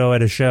blurry photo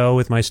at a show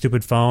with my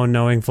stupid phone,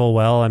 knowing full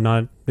well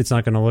it's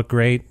not going to look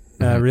great.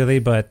 Really,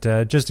 but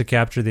just to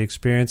capture the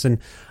experience. And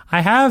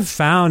I have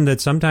found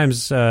that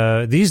sometimes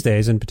these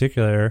days in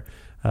particular,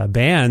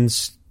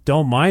 bands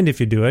don't mind if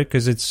you do it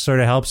because it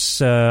sort of helps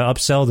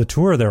upsell the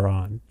tour they're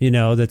on. You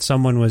know, that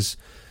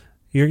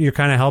you're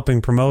kind of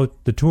helping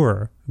promote the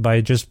tour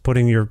by just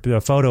putting a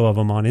photo of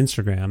them on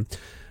Instagram.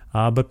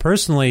 But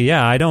personally,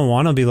 I don't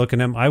want to be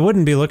I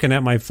wouldn't be looking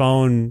at my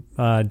phone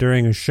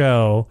during a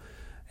show.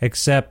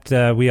 Except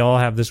we all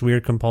have this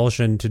weird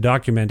compulsion to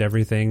document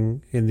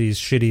everything in these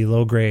shitty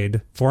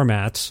low-grade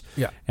formats.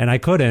 Yeah. And I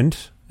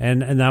couldn't,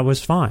 and that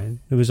was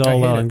fine. It was all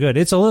well and good.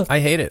 I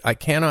hate it. I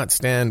cannot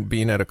stand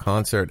being at a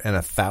concert and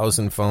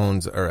 1,000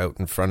 phones are out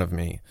in front of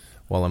me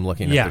while I'm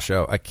looking at the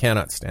show. I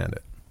cannot stand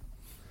it.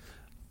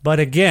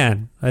 But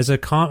again, I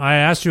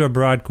asked you a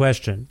broad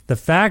question. The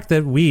fact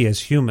that we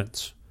as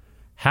humans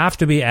have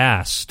to be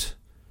asked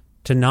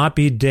to not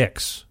be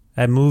dicks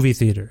at movie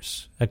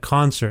theaters, at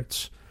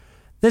concerts.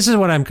 This is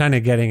what I'm kind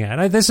of getting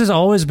at. This has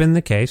always been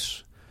the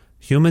case.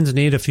 Humans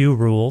need a few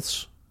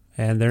rules,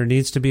 and there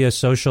needs to be a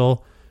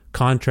social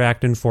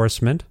contract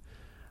enforcement.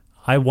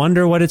 I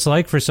wonder what it's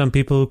like for some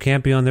people who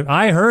can't be on there.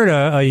 I heard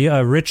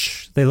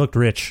they looked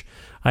rich.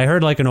 I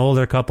heard like an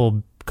older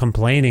couple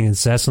complaining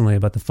incessantly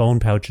about the phone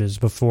pouches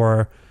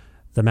before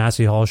the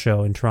Massey Hall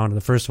show in Toronto,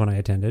 the first one I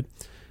attended.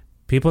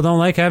 People don't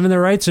like having their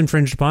rights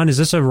infringed upon. Is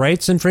this a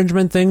rights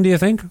infringement thing, do you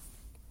think?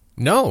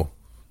 No.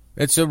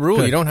 It's a rule.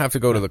 Good. You don't have to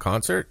go to the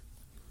concert.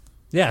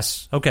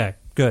 Yes. Okay.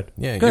 Good.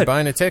 Yeah, good. You're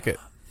buying a ticket.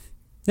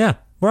 Yeah,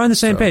 we're on the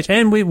same page.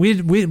 And we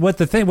what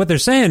they're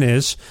saying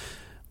is,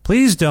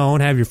 please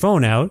don't have your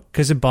phone out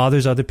because it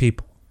bothers other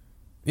people.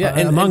 Yeah,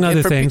 among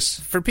other things.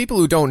 For people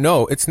who don't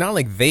know, it's not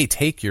like they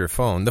take your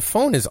phone. The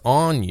phone is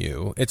on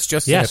you. It's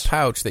just in a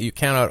pouch that you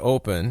cannot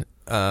open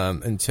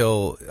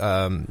until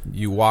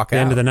you walk out. The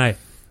end of the night.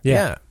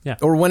 Yeah.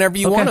 Or whenever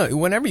you want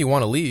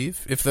to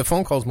leave. If the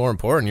phone call's more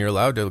important, you're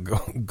allowed to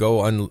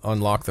go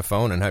unlock the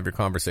phone and have your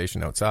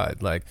conversation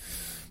outside. Like,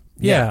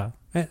 yeah.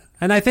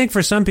 And I think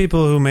for some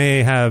people who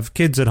may have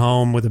kids at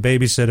home with a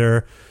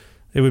babysitter,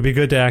 it would be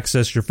good to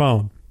access your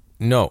phone.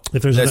 No.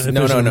 If there's an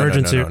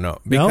emergency. No.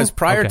 Because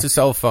prior to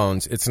cell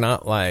phones, it's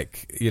not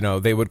like,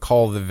 they would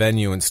call the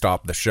venue and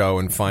stop the show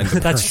and find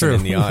the person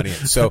in the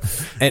audience. So,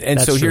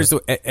 and so here's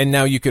and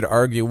now you could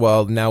argue,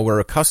 well, now we're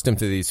accustomed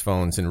to these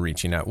phones and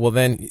reaching out. Well,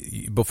 then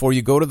before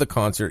you go to the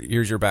concert,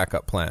 here's your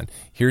backup plan.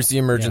 Here's the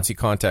emergency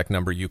contact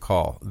number you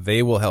call.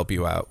 They will help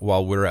you out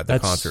while we're at the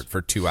concert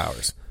for 2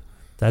 hours.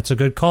 That's a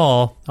good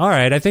call. All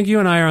right. I think you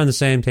and I are on the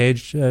same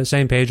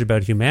page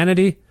about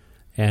humanity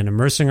and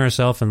immersing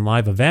ourselves in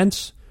live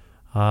events.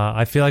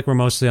 I feel like we're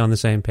mostly on the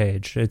same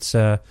page. It's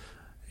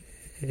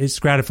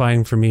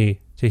gratifying for me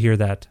to hear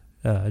that,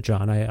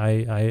 John.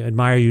 I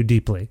admire you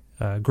deeply,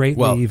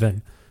 greatly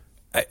even.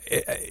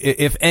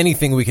 If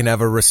anything, we can have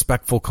a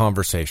respectful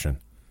conversation.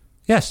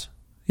 Yes,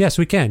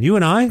 we can. You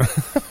and I,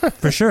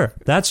 for sure.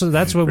 That's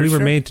what we were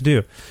made to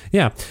do.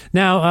 Yeah.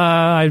 Now,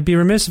 I'd be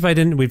remiss if I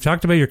didn't. We've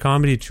talked about your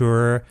comedy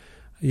tour.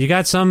 You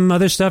got some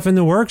other stuff in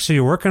the works? Are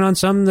you working on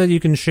something that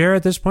you can share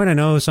at this point? I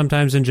know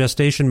sometimes in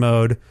gestation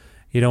mode,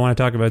 you don't want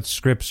to talk about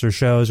scripts or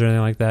shows or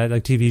anything like that,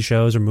 like TV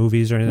shows or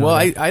movies or anything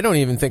like that. Well, I don't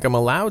even think I'm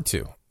allowed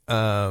to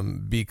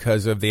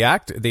because of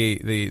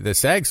the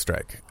SAG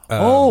strike.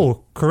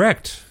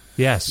 Correct.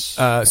 Yes.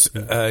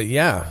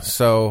 Yeah.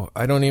 So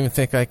I don't even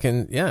think I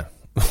can. Yeah.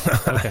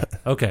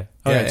 Okay.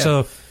 All right.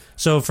 Yeah.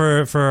 So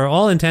for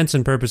all intents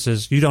and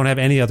purposes, you don't have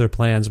any other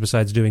plans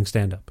besides doing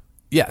stand-up?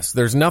 Yes.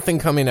 There's nothing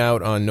coming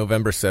out on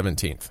November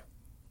 17th.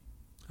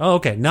 Oh,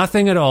 okay.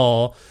 Nothing at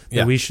all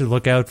that we should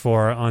look out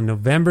for on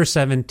November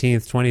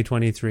 17th,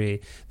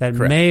 2023 that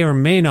may or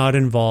may not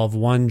involve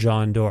one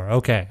Jon Dore.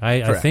 Okay.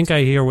 I think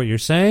I hear what you're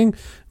saying.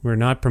 We're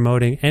not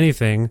promoting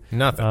anything.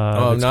 Nothing.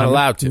 I'm not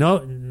allowed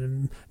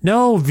to.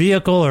 No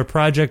vehicle or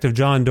project of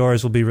Jon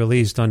Dore's will be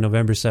released on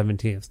November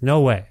 17th.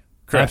 No way.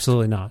 Correct.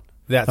 Absolutely not.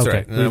 That's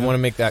right. And I want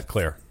to make that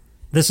clear.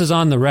 This is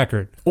on the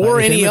record. Or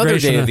any other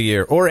day of the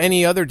year. Or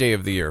any other day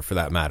of the year, for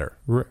that matter.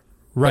 Right.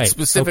 But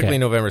specifically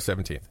November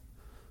 17th.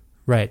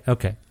 Right.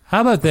 Okay.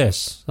 How about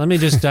this? Let me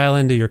just dial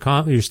into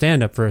your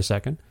stand-up for a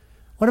second.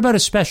 What about a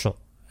special?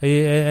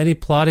 Any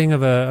plotting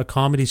of a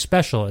comedy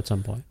special at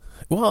some point?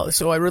 Well,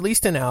 so I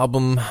released an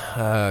album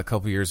a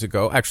couple years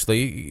ago.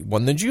 Actually,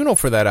 won the Juno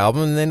for that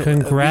album, and then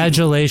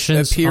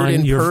congratulations! Appeared on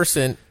in your...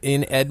 person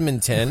in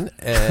Edmonton.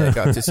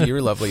 Got to see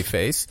your lovely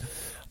face.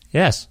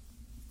 Yes,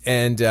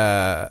 and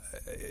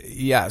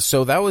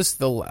so that was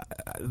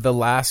the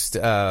last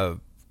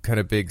kind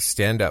of big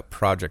stand-up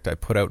project I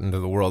put out into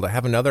the world. I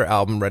have another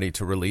album ready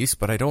to release,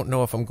 but I don't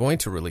know if I'm going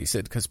to release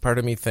it because part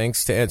of me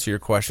thinks, to answer your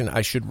question,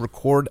 I should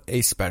record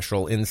a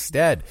special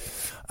instead.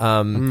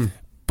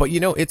 But,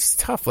 it's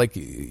tough. Like,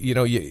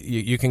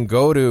 you can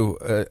go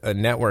to a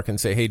network and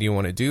say, hey, do you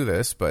want to do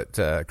this? But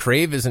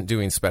Crave isn't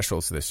doing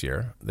specials this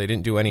year. They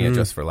didn't do any at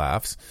Just for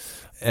Laughs.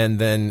 And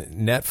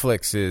then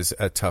Netflix is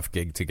a tough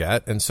gig to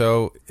get. And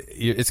so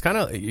you're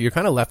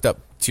kind of left up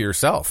to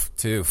yourself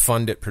to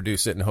fund it,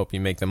 produce it, and hope you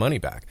make the money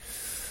back.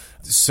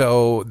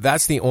 So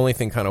that's the only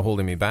thing kind of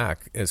holding me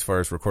back as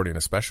far as recording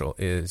a special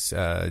is,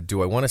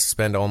 do I want to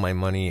spend all my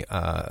money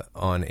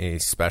on a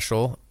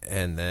special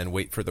and then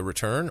wait for the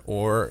return?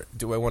 Or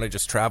do I want to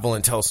just travel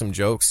and tell some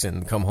jokes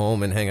and come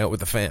home and hang out with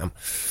the fam?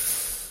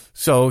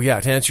 So, yeah,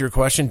 to answer your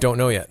question, don't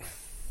know yet.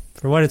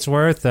 For what it's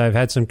worth, I've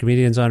had some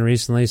comedians on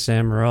recently,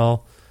 Sam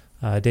Morrell,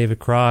 David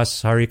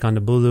Cross, Hari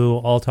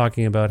Kondabolu, all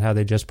talking about how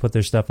they just put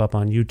their stuff up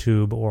on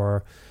YouTube,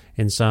 or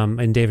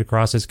in David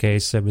Cross's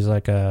case, it was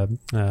like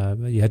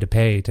you had to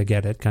pay to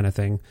get it kind of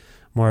thing.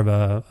 More of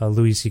a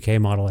Louis C.K.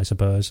 model, I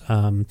suppose.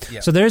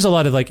 So there's a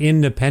lot of like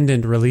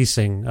independent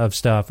releasing of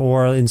stuff.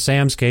 Or in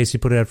Sam's case, he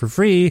put it out for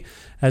free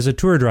as a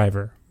tour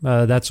driver.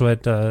 That's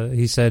what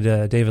he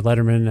said, David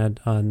Letterman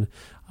on...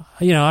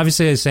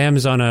 obviously Sam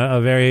is on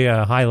a very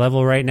high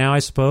level right now, I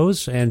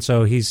suppose. And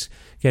so he's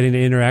getting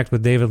to interact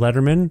with David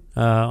Letterman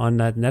on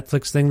that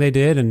Netflix thing they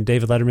did. And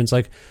David Letterman's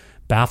like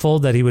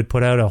baffled that he would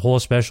put out a whole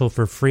special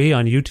for free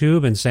on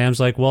YouTube. And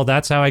Sam's like, well,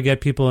 that's how I get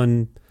people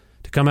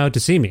to come out to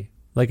see me.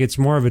 Like, it's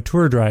more of a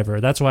tour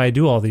driver. That's why I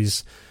do all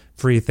these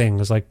free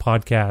things like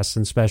podcasts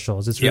and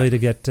specials. It's really to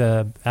get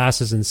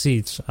asses in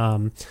seats.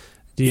 Do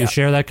you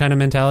share that kind of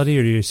mentality,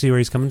 or do you see where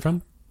he's coming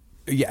from?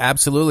 Yeah,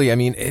 absolutely. I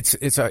mean, it's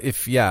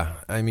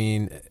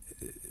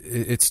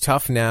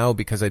tough now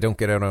because I don't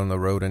get out on the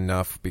road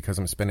enough because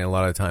I'm spending a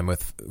lot of time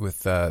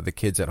with the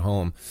kids at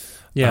home.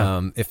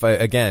 Yeah.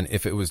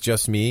 If it was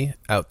just me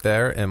out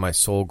there and my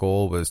sole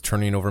goal was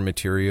turning over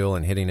material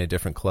and hitting a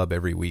different club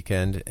every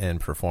weekend and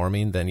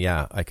performing, then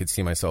I could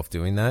see myself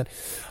doing that.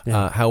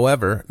 Yeah.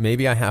 However,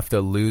 maybe I have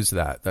to lose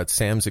that. That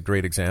Sam's a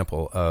great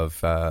example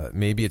of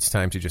maybe it's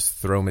time to just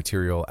throw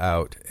material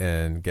out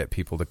and get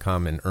people to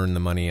come and earn the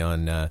money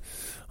on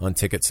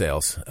ticket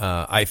sales.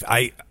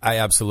 I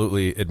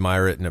absolutely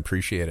admire it and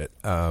appreciate it.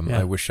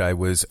 I wish I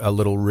was a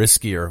little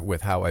riskier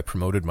with how I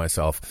promoted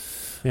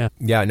myself.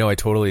 Yeah, no, I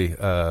totally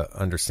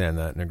understand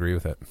that and agree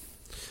with it.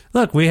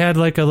 Look, we had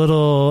like a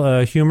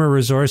little human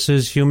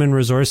resources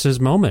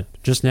moment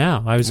just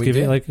now. I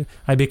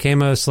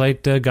became a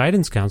slight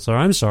guidance counselor.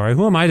 I'm sorry.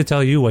 Who am I to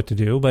tell you what to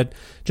do? But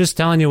just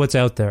telling you what's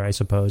out there, I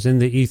suppose, in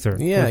the ether.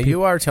 Yeah,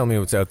 you are telling me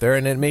what's out there,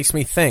 and it makes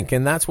me think.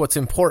 And that's what's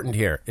important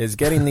here, is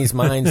getting these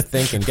minds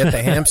thinking, get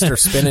the hamster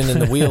spinning in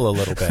the wheel a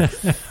little bit.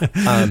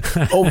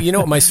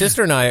 My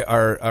sister and I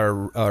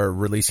are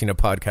releasing a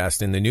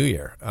podcast in the new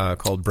year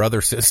called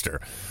Brother Sister.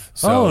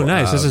 So,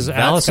 nice. This is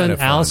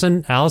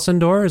Allison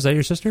Dore. Is that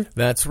your sister?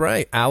 That's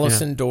right.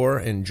 Allison Dore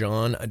and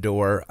Jon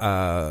Dore,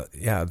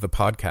 the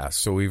podcast.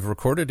 So we've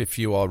recorded a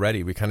few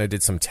already. We kind of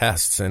did some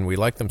tests, and we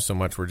like them so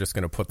much we're just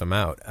going to put them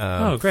out.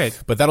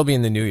 Great. But that'll be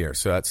in the new year,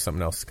 so that's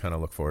something else to kind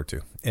of look forward to.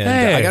 And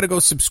I got to go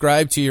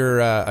subscribe to your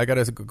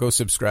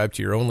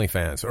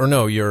OnlyFans. Or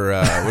no, your,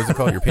 what's it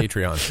called? Your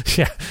Patreon.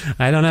 Yeah,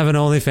 I don't have an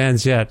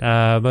OnlyFans yet,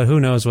 but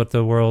who knows what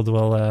the world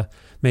will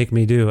make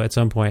me do at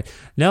some point.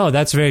 No,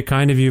 that's very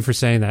kind of you for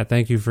saying that.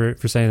 Thank you for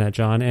saying that,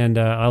 John. And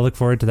I look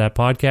forward to that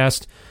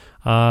podcast.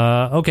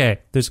 Okay,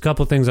 there's a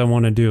couple things I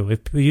want to do. If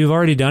you've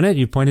already done it,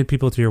 you've pointed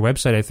people to your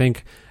website. I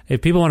think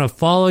if people want to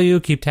follow you,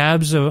 keep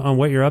tabs on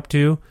what you're up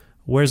to,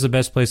 where's the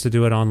best place to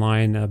do it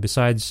online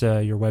besides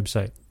your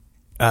website?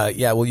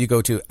 You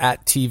go to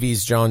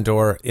 @TV's Jon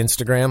Dore,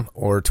 Instagram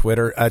or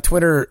Twitter,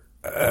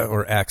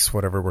 or X,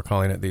 whatever we're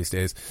calling it these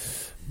days.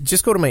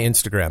 Just go to my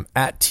Instagram,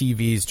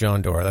 @TV's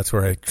Jon Dore. That's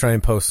where I try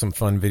and post some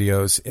fun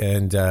videos,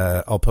 and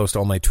I'll post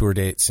all my tour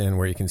dates and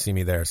where you can see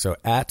me there. So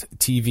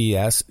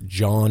 @TVS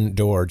Jon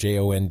Dore,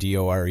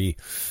 JONDORE.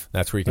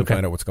 That's where you can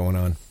find out what's going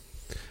on.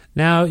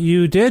 Now,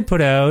 you did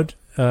put out,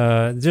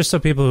 just so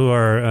people who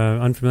are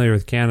unfamiliar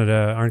with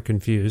Canada aren't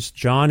confused,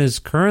 John is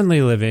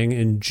currently living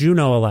in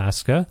Juneau,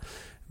 Alaska,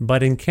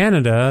 but in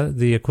Canada,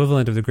 the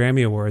equivalent of the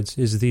Grammy Awards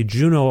is the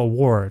Juno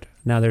Award.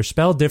 Now, they're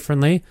spelled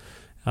differently,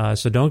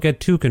 so don't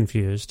get too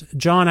confused.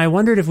 John, I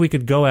wondered if we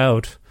could go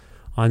out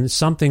on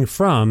something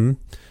from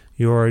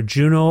your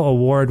Juno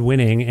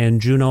Award-winning and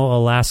Juneau,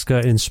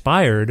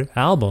 Alaska-inspired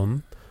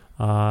album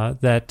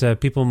that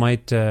people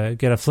might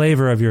get a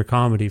flavor of your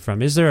comedy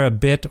from. Is there a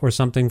bit or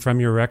something from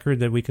your record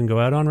that we can go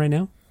out on right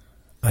now?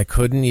 I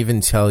couldn't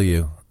even tell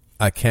you.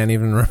 I can't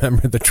even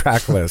remember the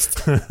track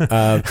list.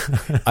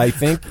 I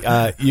think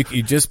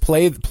you just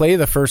play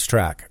the first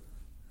track.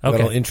 Okay.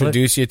 That'll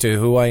introduce you to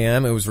who I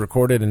am. It was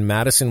recorded in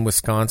Madison,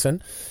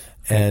 Wisconsin.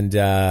 And,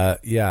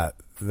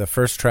 the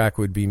first track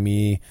would be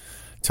me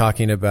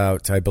talking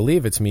about, I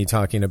believe it's me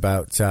talking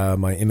about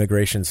my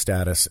immigration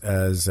status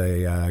as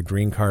a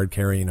green card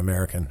carrying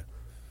American.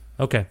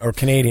 Okay. Or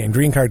Canadian,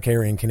 green card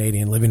carrying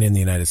Canadian living in the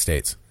United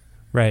States.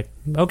 Right.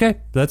 Okay.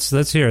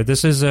 Let's hear it.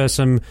 This is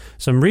some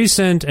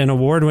recent and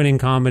award-winning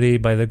comedy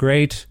by the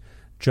great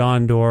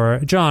Jon Dore.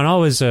 Jon,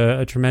 always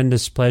a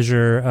tremendous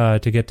pleasure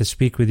to get to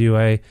speak with you.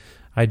 I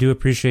do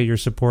appreciate your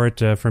support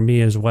for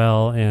me as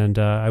well, and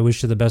I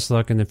wish you the best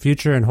luck in the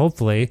future, and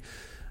hopefully,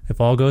 if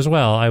all goes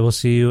well, I will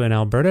see you in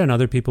Alberta, and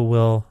other people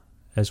will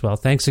as well.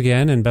 Thanks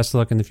again, and best of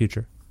luck in the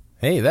future.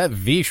 Hey, that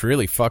Vish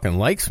really fucking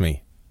likes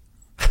me.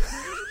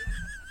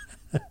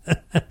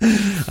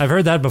 I've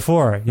heard that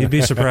before. You'd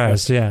be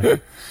surprised, yeah.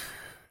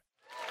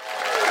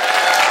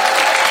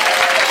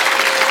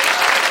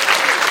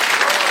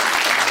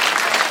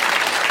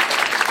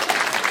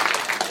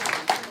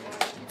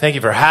 Thank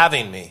you for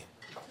having me,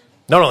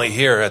 not only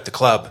here at the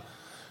club,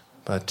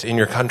 but in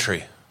your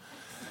country.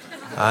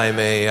 I'm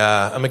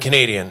a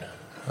Canadian.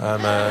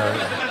 I'm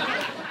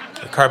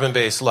a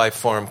carbon-based life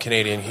form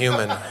Canadian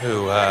human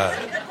who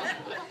am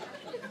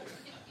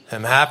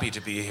happy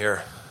to be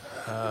here.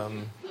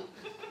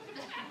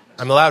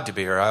 I'm allowed to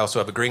be here. I also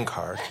have a green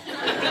card.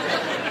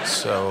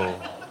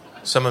 So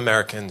some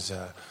Americans,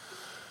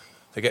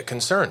 they get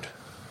concerned.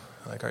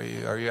 Like, are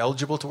you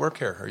eligible to work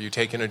here? Are you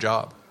taking a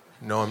job?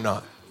 No, I'm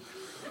not.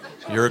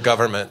 Your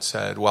government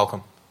said,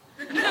 welcome.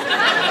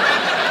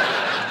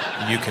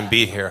 You can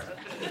be here.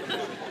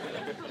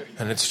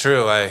 And it's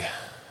true. I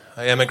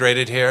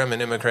emigrated here. I'm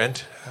an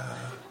immigrant.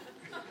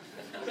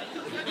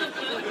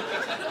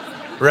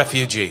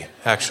 Refugee,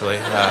 actually.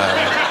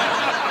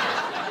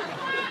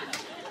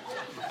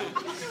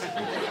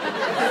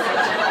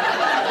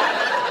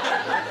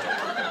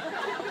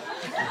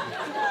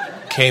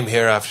 Came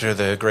here after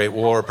the Great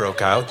War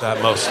broke out,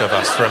 that most of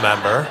us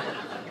remember.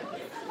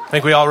 I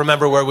think we all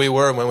remember where we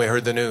were when we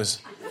heard the news.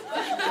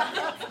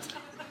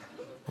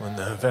 When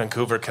the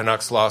Vancouver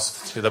Canucks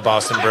lost to the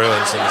Boston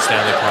Bruins in the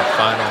Stanley Cup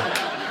final.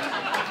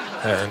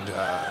 And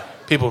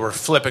people were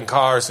flipping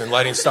cars and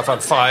lighting stuff on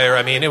fire.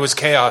 I mean, it was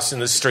chaos in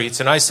the streets.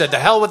 And I said, to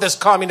hell with this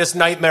communist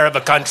nightmare of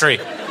a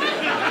country.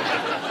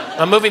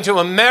 I'm moving to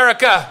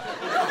America,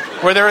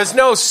 where there is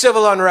no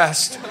civil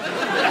unrest.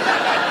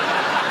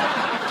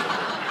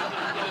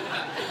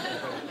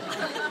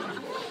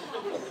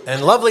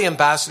 And lovely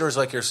ambassadors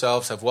like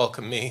yourselves have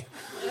welcomed me,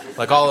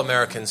 like all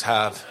Americans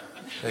have.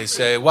 They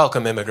say,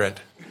 welcome, immigrant.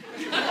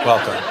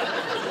 Welcome.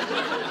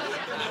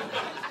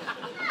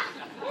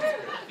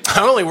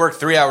 I only work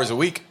 3 hours a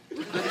week.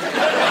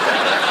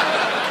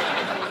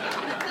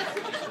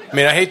 I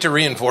mean, I hate to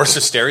reinforce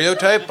a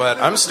stereotype, but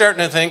I'm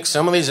starting to think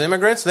some of these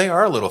immigrants, they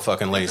are a little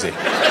fucking lazy.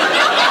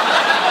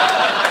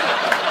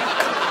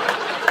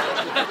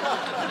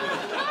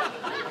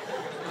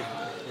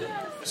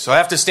 So I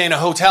have to stay in a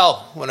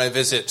hotel when I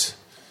visit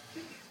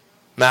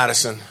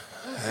Madison.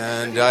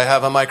 And I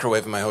have a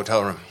microwave in my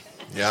hotel room.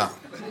 Yeah.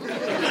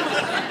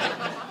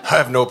 I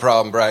have no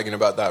problem bragging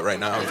about that right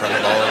now in front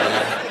of all of you.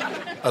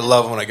 I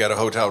love when I get a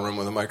hotel room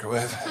with a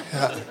microwave.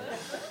 Yeah.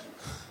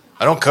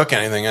 I don't cook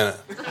anything in it.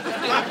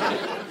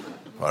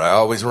 But I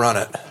always run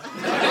it.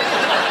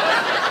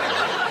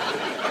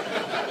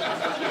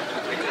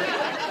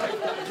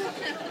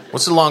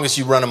 What's the longest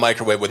you run a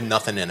microwave with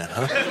nothing in it,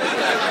 huh?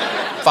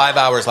 5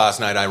 hours last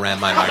night I ran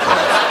my microwave.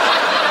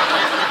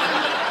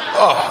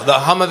 Oh, the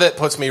hum of it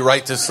puts me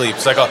right to sleep.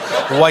 It's like a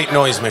white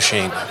noise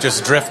machine.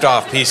 Just drift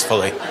off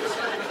peacefully.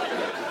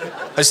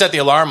 I set the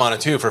alarm on it,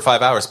 too, for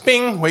 5 hours.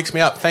 Bing! Wakes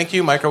me up. Thank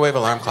you, microwave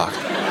alarm clock.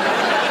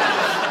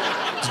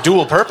 It's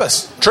dual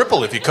purpose.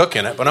 Triple if you cook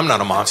in it, but I'm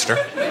not a monster.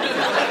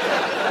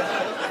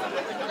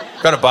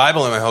 Got a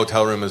Bible in my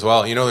hotel room as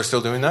well. You know they're still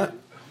doing that?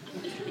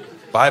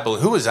 Bible.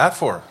 Who is that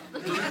for?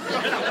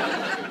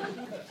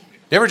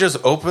 You ever just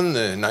open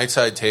the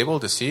nightside table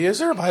to see, is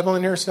there a Bible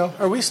in here still?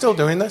 Are we still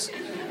doing this?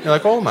 You're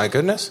like, oh my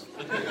goodness.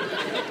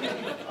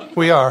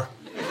 We are.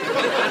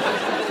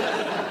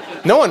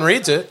 No one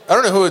reads it. I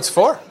don't know who it's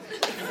for.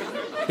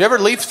 You ever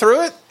leaf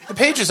through it? The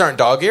pages aren't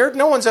dog-eared.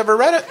 No one's ever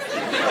read it.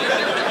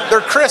 They're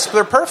crisp.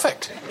 They're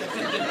perfect.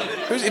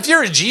 If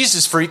you're a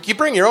Jesus freak, you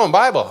bring your own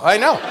Bible. I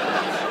know.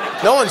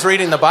 No one's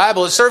reading the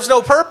Bible. It serves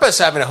no purpose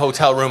having a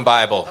hotel room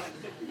Bible.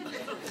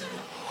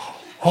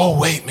 Oh,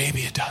 wait,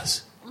 maybe it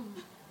does.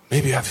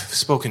 Maybe I've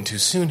spoken too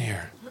soon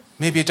here.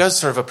 Maybe it does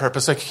serve a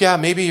purpose. Like, yeah,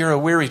 maybe you're a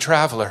weary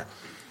traveler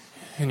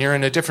and you're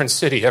in a different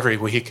city every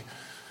week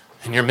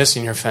and you're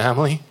missing your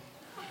family.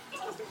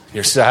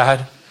 You're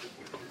sad.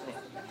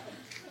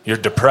 You're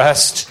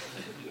depressed.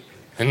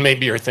 And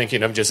maybe you're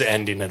thinking of just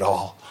ending it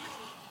all.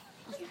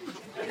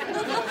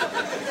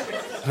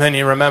 And then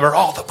you remember,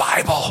 oh, the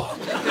Bible.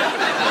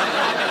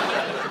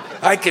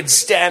 I could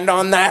stand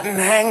on that and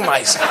hang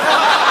myself.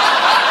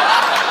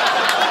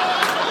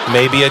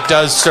 Maybe it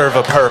does serve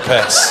a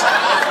purpose.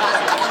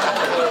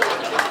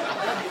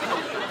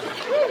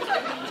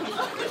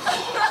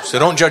 So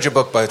don't judge a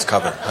book by its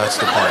cover. That's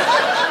the point.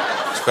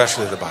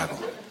 Especially the Bible.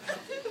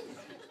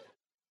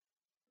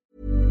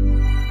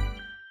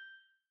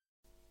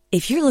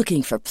 If you're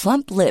looking for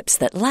plump lips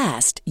that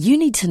last, you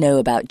need to know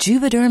about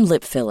Juvederm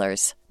lip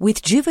fillers.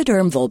 With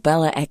Juvederm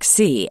Volbella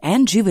XC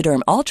and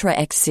Juvederm Ultra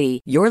XC,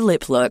 your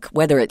lip look,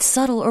 whether it's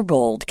subtle or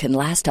bold, can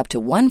last up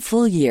to 1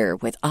 full year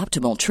with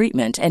optimal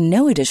treatment and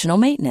no additional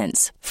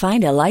maintenance.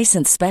 Find a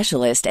licensed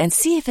specialist and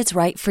see if it's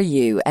right for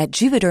you at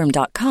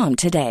Juvederm.com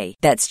today.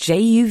 That's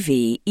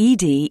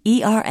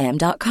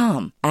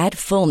JUVEDERM.com. Add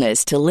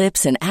fullness to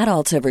lips in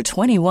adults over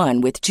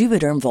 21 with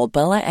Juvederm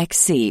Volbella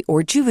XC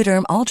or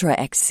Juvederm Ultra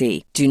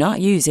XC. Do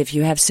not use if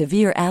you have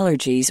severe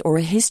allergies or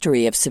a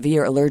history of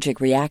severe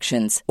allergic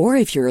reactions, or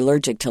if you're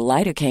allergic to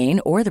lidocaine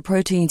or the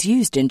proteins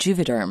used in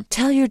Juvederm.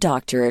 Tell your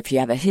doctor if you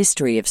have a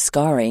history of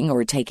scarring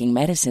or taking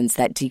medicines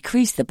that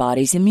decrease the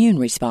body's immune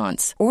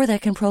response or that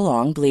can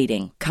prolong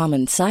bleeding.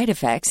 Common side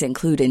effects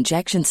include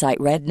injection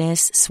site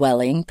redness,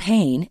 swelling,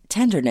 pain,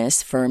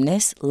 tenderness,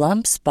 firmness,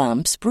 lumps,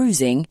 bumps,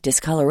 bruising,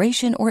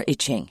 discoloration, or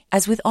itching.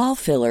 As with all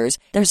fillers,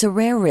 there's a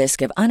rare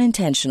risk of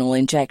unintentional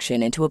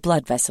injection into a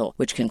blood vessel,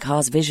 which can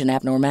cause vision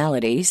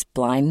abnormalities,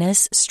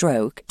 blindness,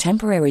 stroke,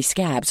 temporary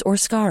scabs, or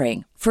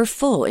scarring. For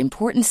full,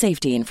 important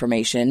safety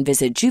information,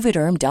 visit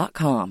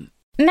Juvederm.com.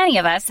 Many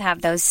of us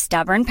have those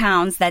stubborn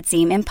pounds that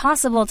seem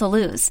impossible to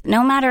lose,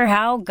 no matter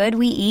how good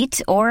we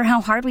eat or how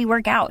hard we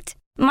work out.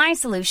 My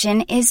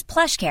solution is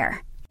PlushCare.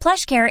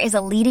 PlushCare is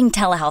a leading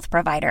telehealth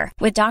provider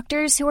with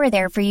doctors who are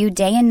there for you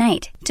day and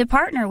night to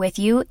partner with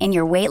you in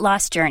your weight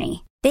loss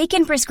journey. They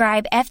can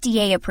prescribe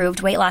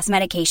FDA-approved weight loss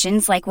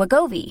medications like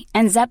Wegovy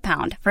and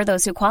Zepbound for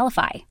those who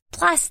qualify.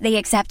 Plus, they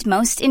accept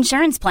most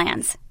insurance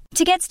plans.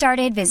 To get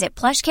started, visit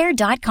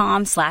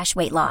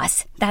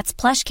plushcare.com/weightloss. That's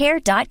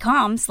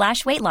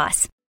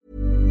plushcare.com/weightloss.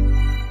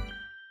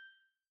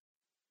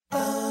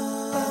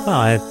 Well,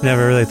 I've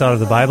never really thought of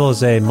the Bible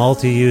as a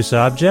multi-use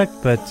object,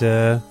 but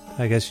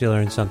I guess you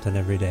learn something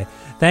every day.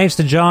 Thanks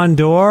to Jon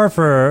Dore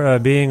for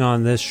being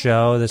on this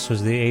show. This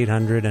was the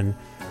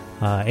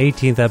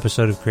 818th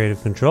episode of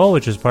Creative Control,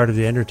 which is part of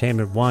the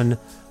Entertainment One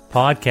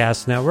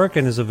podcast network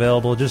and is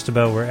available just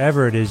about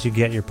wherever it is you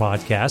get your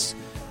podcasts.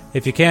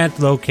 If you can't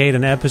locate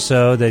an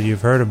episode that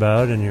you've heard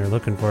about and you're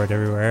looking for it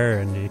everywhere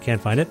and you can't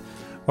find it,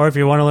 or if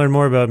you want to learn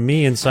more about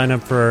me and sign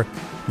up for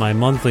my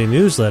monthly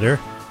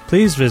newsletter,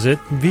 please visit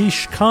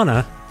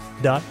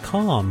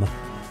vishkhanna.com.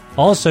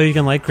 Also, you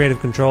can like Creative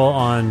Control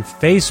on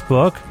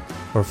Facebook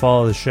or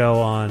follow the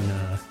show on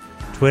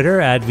Twitter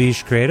at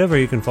VishCreative, or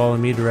you can follow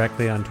me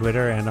directly on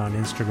Twitter and on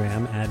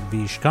Instagram at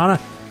vishkhanna.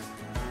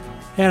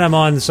 And I'm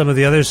on some of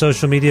the other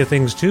social media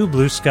things too,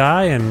 Blue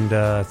Sky and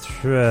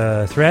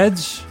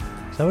Threads.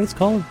 Is that what it's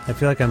called? I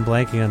feel like I'm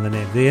blanking on the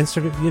name. The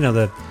Instagram,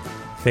 the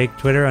fake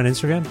Twitter on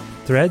Instagram,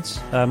 Threads.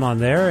 I'm on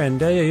there,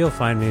 and you'll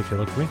find me if you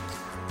look for me.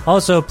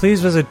 Also, please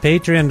visit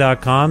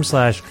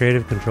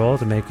patreon.com/Creative Control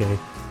to make a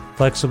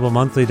flexible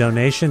monthly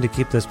donation to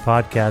keep this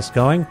podcast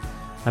going.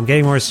 I'm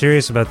getting more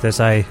serious about this.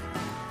 I'd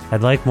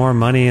like more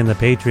money in the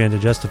Patreon to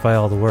justify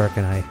all the work,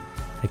 and I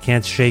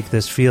can't shake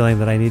this feeling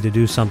that I need to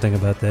do something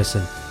about this,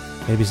 and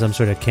maybe some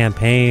sort of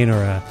campaign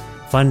or a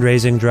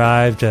fundraising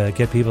drive to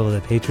get people to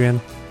the Patreon.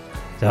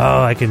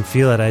 Oh, I can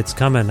feel it. It's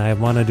coming. I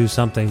want to do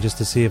something just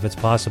to see if it's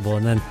possible.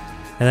 And then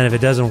if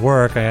it doesn't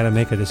work, I got to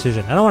make a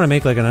decision. I don't want to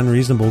make like an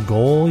unreasonable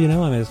goal, I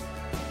mean,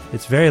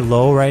 it's very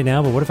low right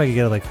now, but what if I could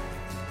get like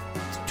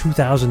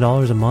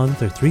 $2,000 a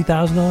month or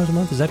 $3,000 a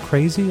month? Is that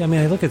crazy? I mean,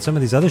 I look at some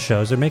of these other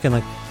shows. They're making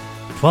like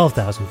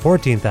 $12,000,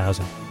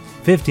 $14,000,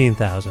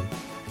 $15,000,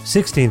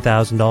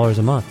 $16,000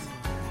 a month.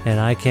 And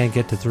I can't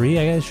get to $3.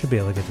 I should be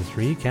able to get to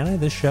 $3, can I?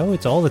 This show,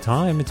 it's all the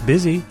time. It's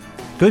busy.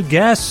 Good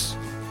guess.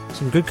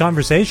 Some good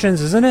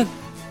conversations, isn't it?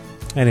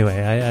 Anyway,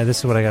 this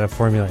is what I got to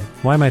formulate.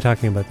 Why am I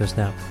talking about this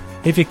now?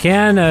 If you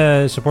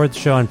can, support the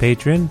show on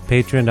Patreon,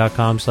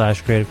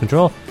 patreon.com/Creative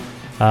Control.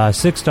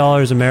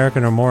 $6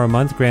 American or more a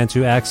month grants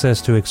you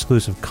access to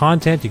exclusive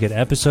content. You get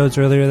episodes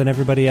earlier than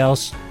everybody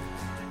else.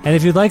 And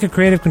if you'd like a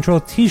Creative Control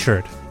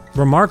t-shirt,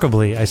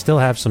 remarkably, I still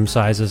have some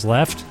sizes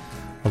left,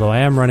 although I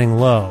am running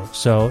low.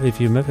 So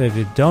if you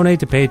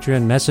donate to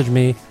Patreon, message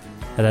me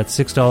at that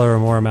 $6 or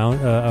more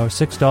amount, or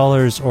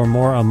 $6 or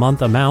more a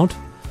month amount,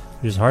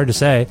 which is hard to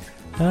say.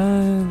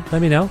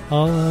 Let me know.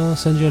 I'll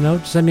send you a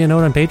note. Send me a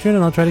note on Patreon,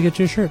 and I'll try to get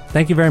you a shirt.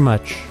 Thank you very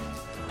much.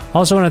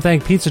 Also want to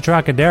thank Pizza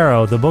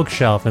Trocadero, The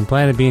Bookshelf, and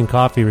Planet Bean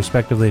Coffee,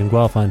 respectively, in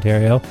Guelph,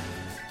 Ontario,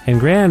 and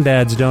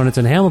Granddad's Donuts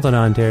in Hamilton,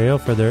 Ontario,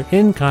 for their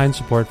in-kind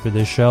support for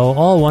this show.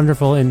 All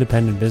wonderful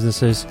independent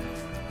businesses.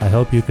 I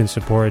hope you can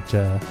support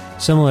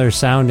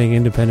similar-sounding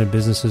independent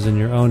businesses in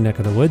your own neck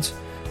of the woods.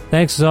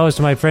 Thanks, as always,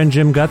 to my friend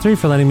Jim Guthrie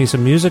for lending me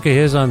some music of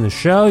his on the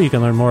show. You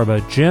can learn more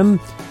about Jim,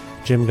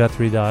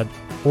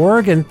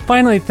 jimguthrie.org. And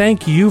finally,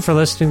 thank you for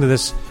listening to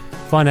this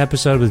fun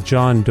episode with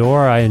Jon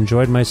Dore. I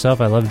enjoyed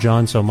myself. I love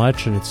Jon so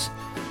much, and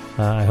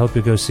I hope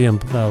you go see him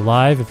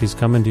live if he's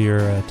coming to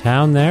your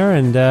town there.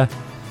 And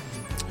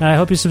I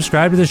hope you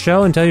subscribe to the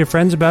show and tell your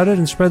friends about it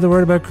and spread the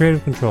word about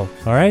Creative Control.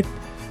 All right?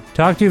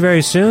 Talk to you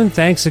very soon.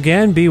 Thanks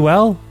again. Be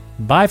well.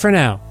 Bye for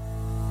now.